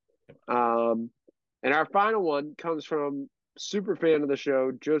 And our final one comes from super fan of the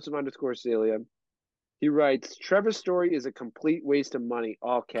show, Joseph_Celia. He writes, Trevor's story is a complete waste of money,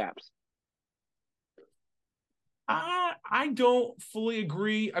 all caps. I don't fully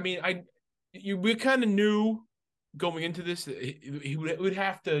agree. I mean, we kind of knew going into this that he would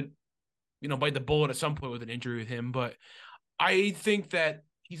have to, bite the bullet at some point with an injury with him. But I think that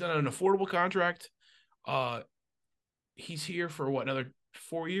he's on an affordable contract. He's here for what, another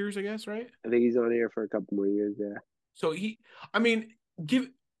 4 years, I guess, right? I think he's on here for a couple more years, yeah. So you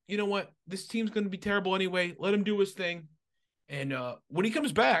know what? This team's going to be terrible anyway. Let him do his thing. And when he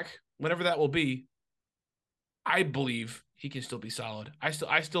comes back, whenever that will be, I believe he can still be solid. I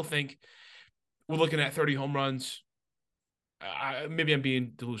still think we're looking at 30 home runs. Maybe I'm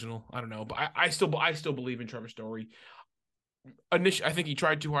being delusional. I don't know, but I still believe in Trevor Story. I think he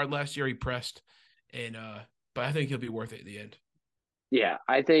tried too hard last year. He pressed, and but I think he'll be worth it at the end. Yeah,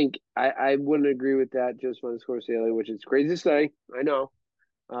 I think I wouldn't agree with that, Joseph_Celia, which is crazy to say. I know.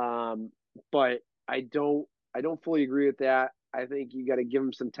 But I don't fully agree with that. I think you got to give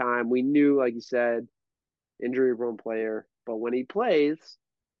him some time. We knew, like you said, injury-prone player, but when he plays,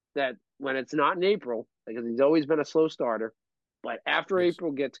 that when it's not in April, because he's always been a slow starter, but after Yes,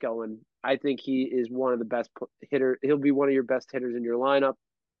 April gets going, I think he is one of the best hitter. He'll be one of your best hitters in your lineup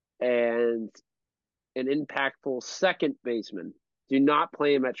and an impactful second baseman. Do not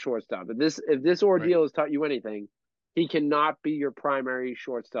play him at shortstop. If this right. ordeal has taught you anything, he cannot be your primary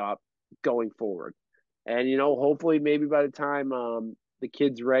shortstop going forward. And hopefully, maybe by the time the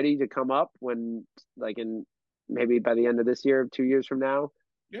kid's ready to come up, when maybe by the end of this year, 2 years from now,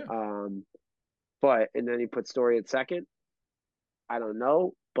 Yeah, and then he puts Story at second. I don't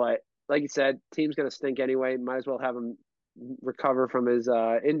know, but like you said, team's gonna stink anyway. Might as well have him recover from his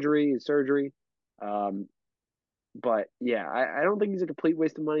injury, his surgery. Um, but yeah, I don't think he's a complete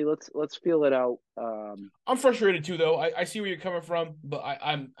waste of money. Let's feel it out. I'm frustrated too, though. I see where you're coming from, but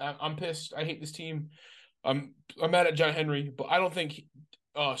I'm pissed. I hate this team. I'm mad at John Henry, but I don't think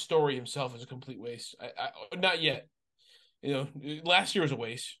Story himself is a complete waste. Not yet. Last year was a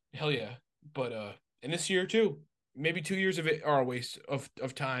waste. Hell yeah. But and this year too. Maybe 2 years of it are a waste of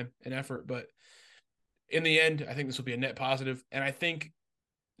time and effort. But in the end, I think this will be a net positive. And I think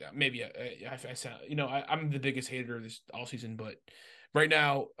maybe I sound, I'm the biggest hater of this all season. But right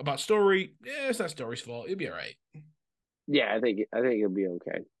now about Story, it's not Story's fault. It'll be all right. Yeah, I think it'll be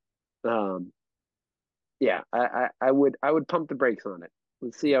okay. Yeah, I would pump the brakes on it.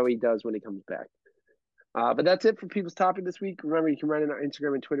 Let's see how he does when he comes back. But that's it for People's Topic this week. Remember, you can write in our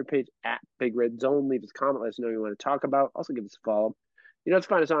Instagram and Twitter page at Big Red Zone. Leave us a comment. Let us know what you want to talk about. Also, give us a follow. Let's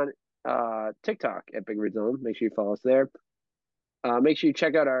find us on TikTok at Big Red Zone. Make sure you follow us there. Make sure you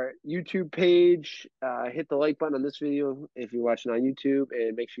check out our YouTube page. Hit the like button on this video if you're watching on YouTube,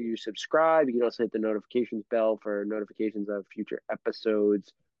 and make sure you subscribe. You can also hit the notifications bell for notifications of future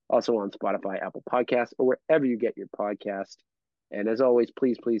episodes. Also on Spotify, Apple Podcasts, or wherever you get your podcast. And as always,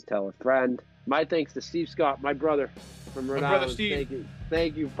 please tell a friend. My thanks to Steve Scott, my brother from Rhode My brother Island. Steve.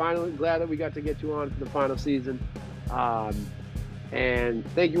 Thank you. Finally, glad that we got to get you on for the final season. And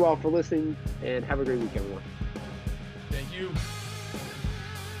thank you all for listening, and have a great week, everyone. Thank you.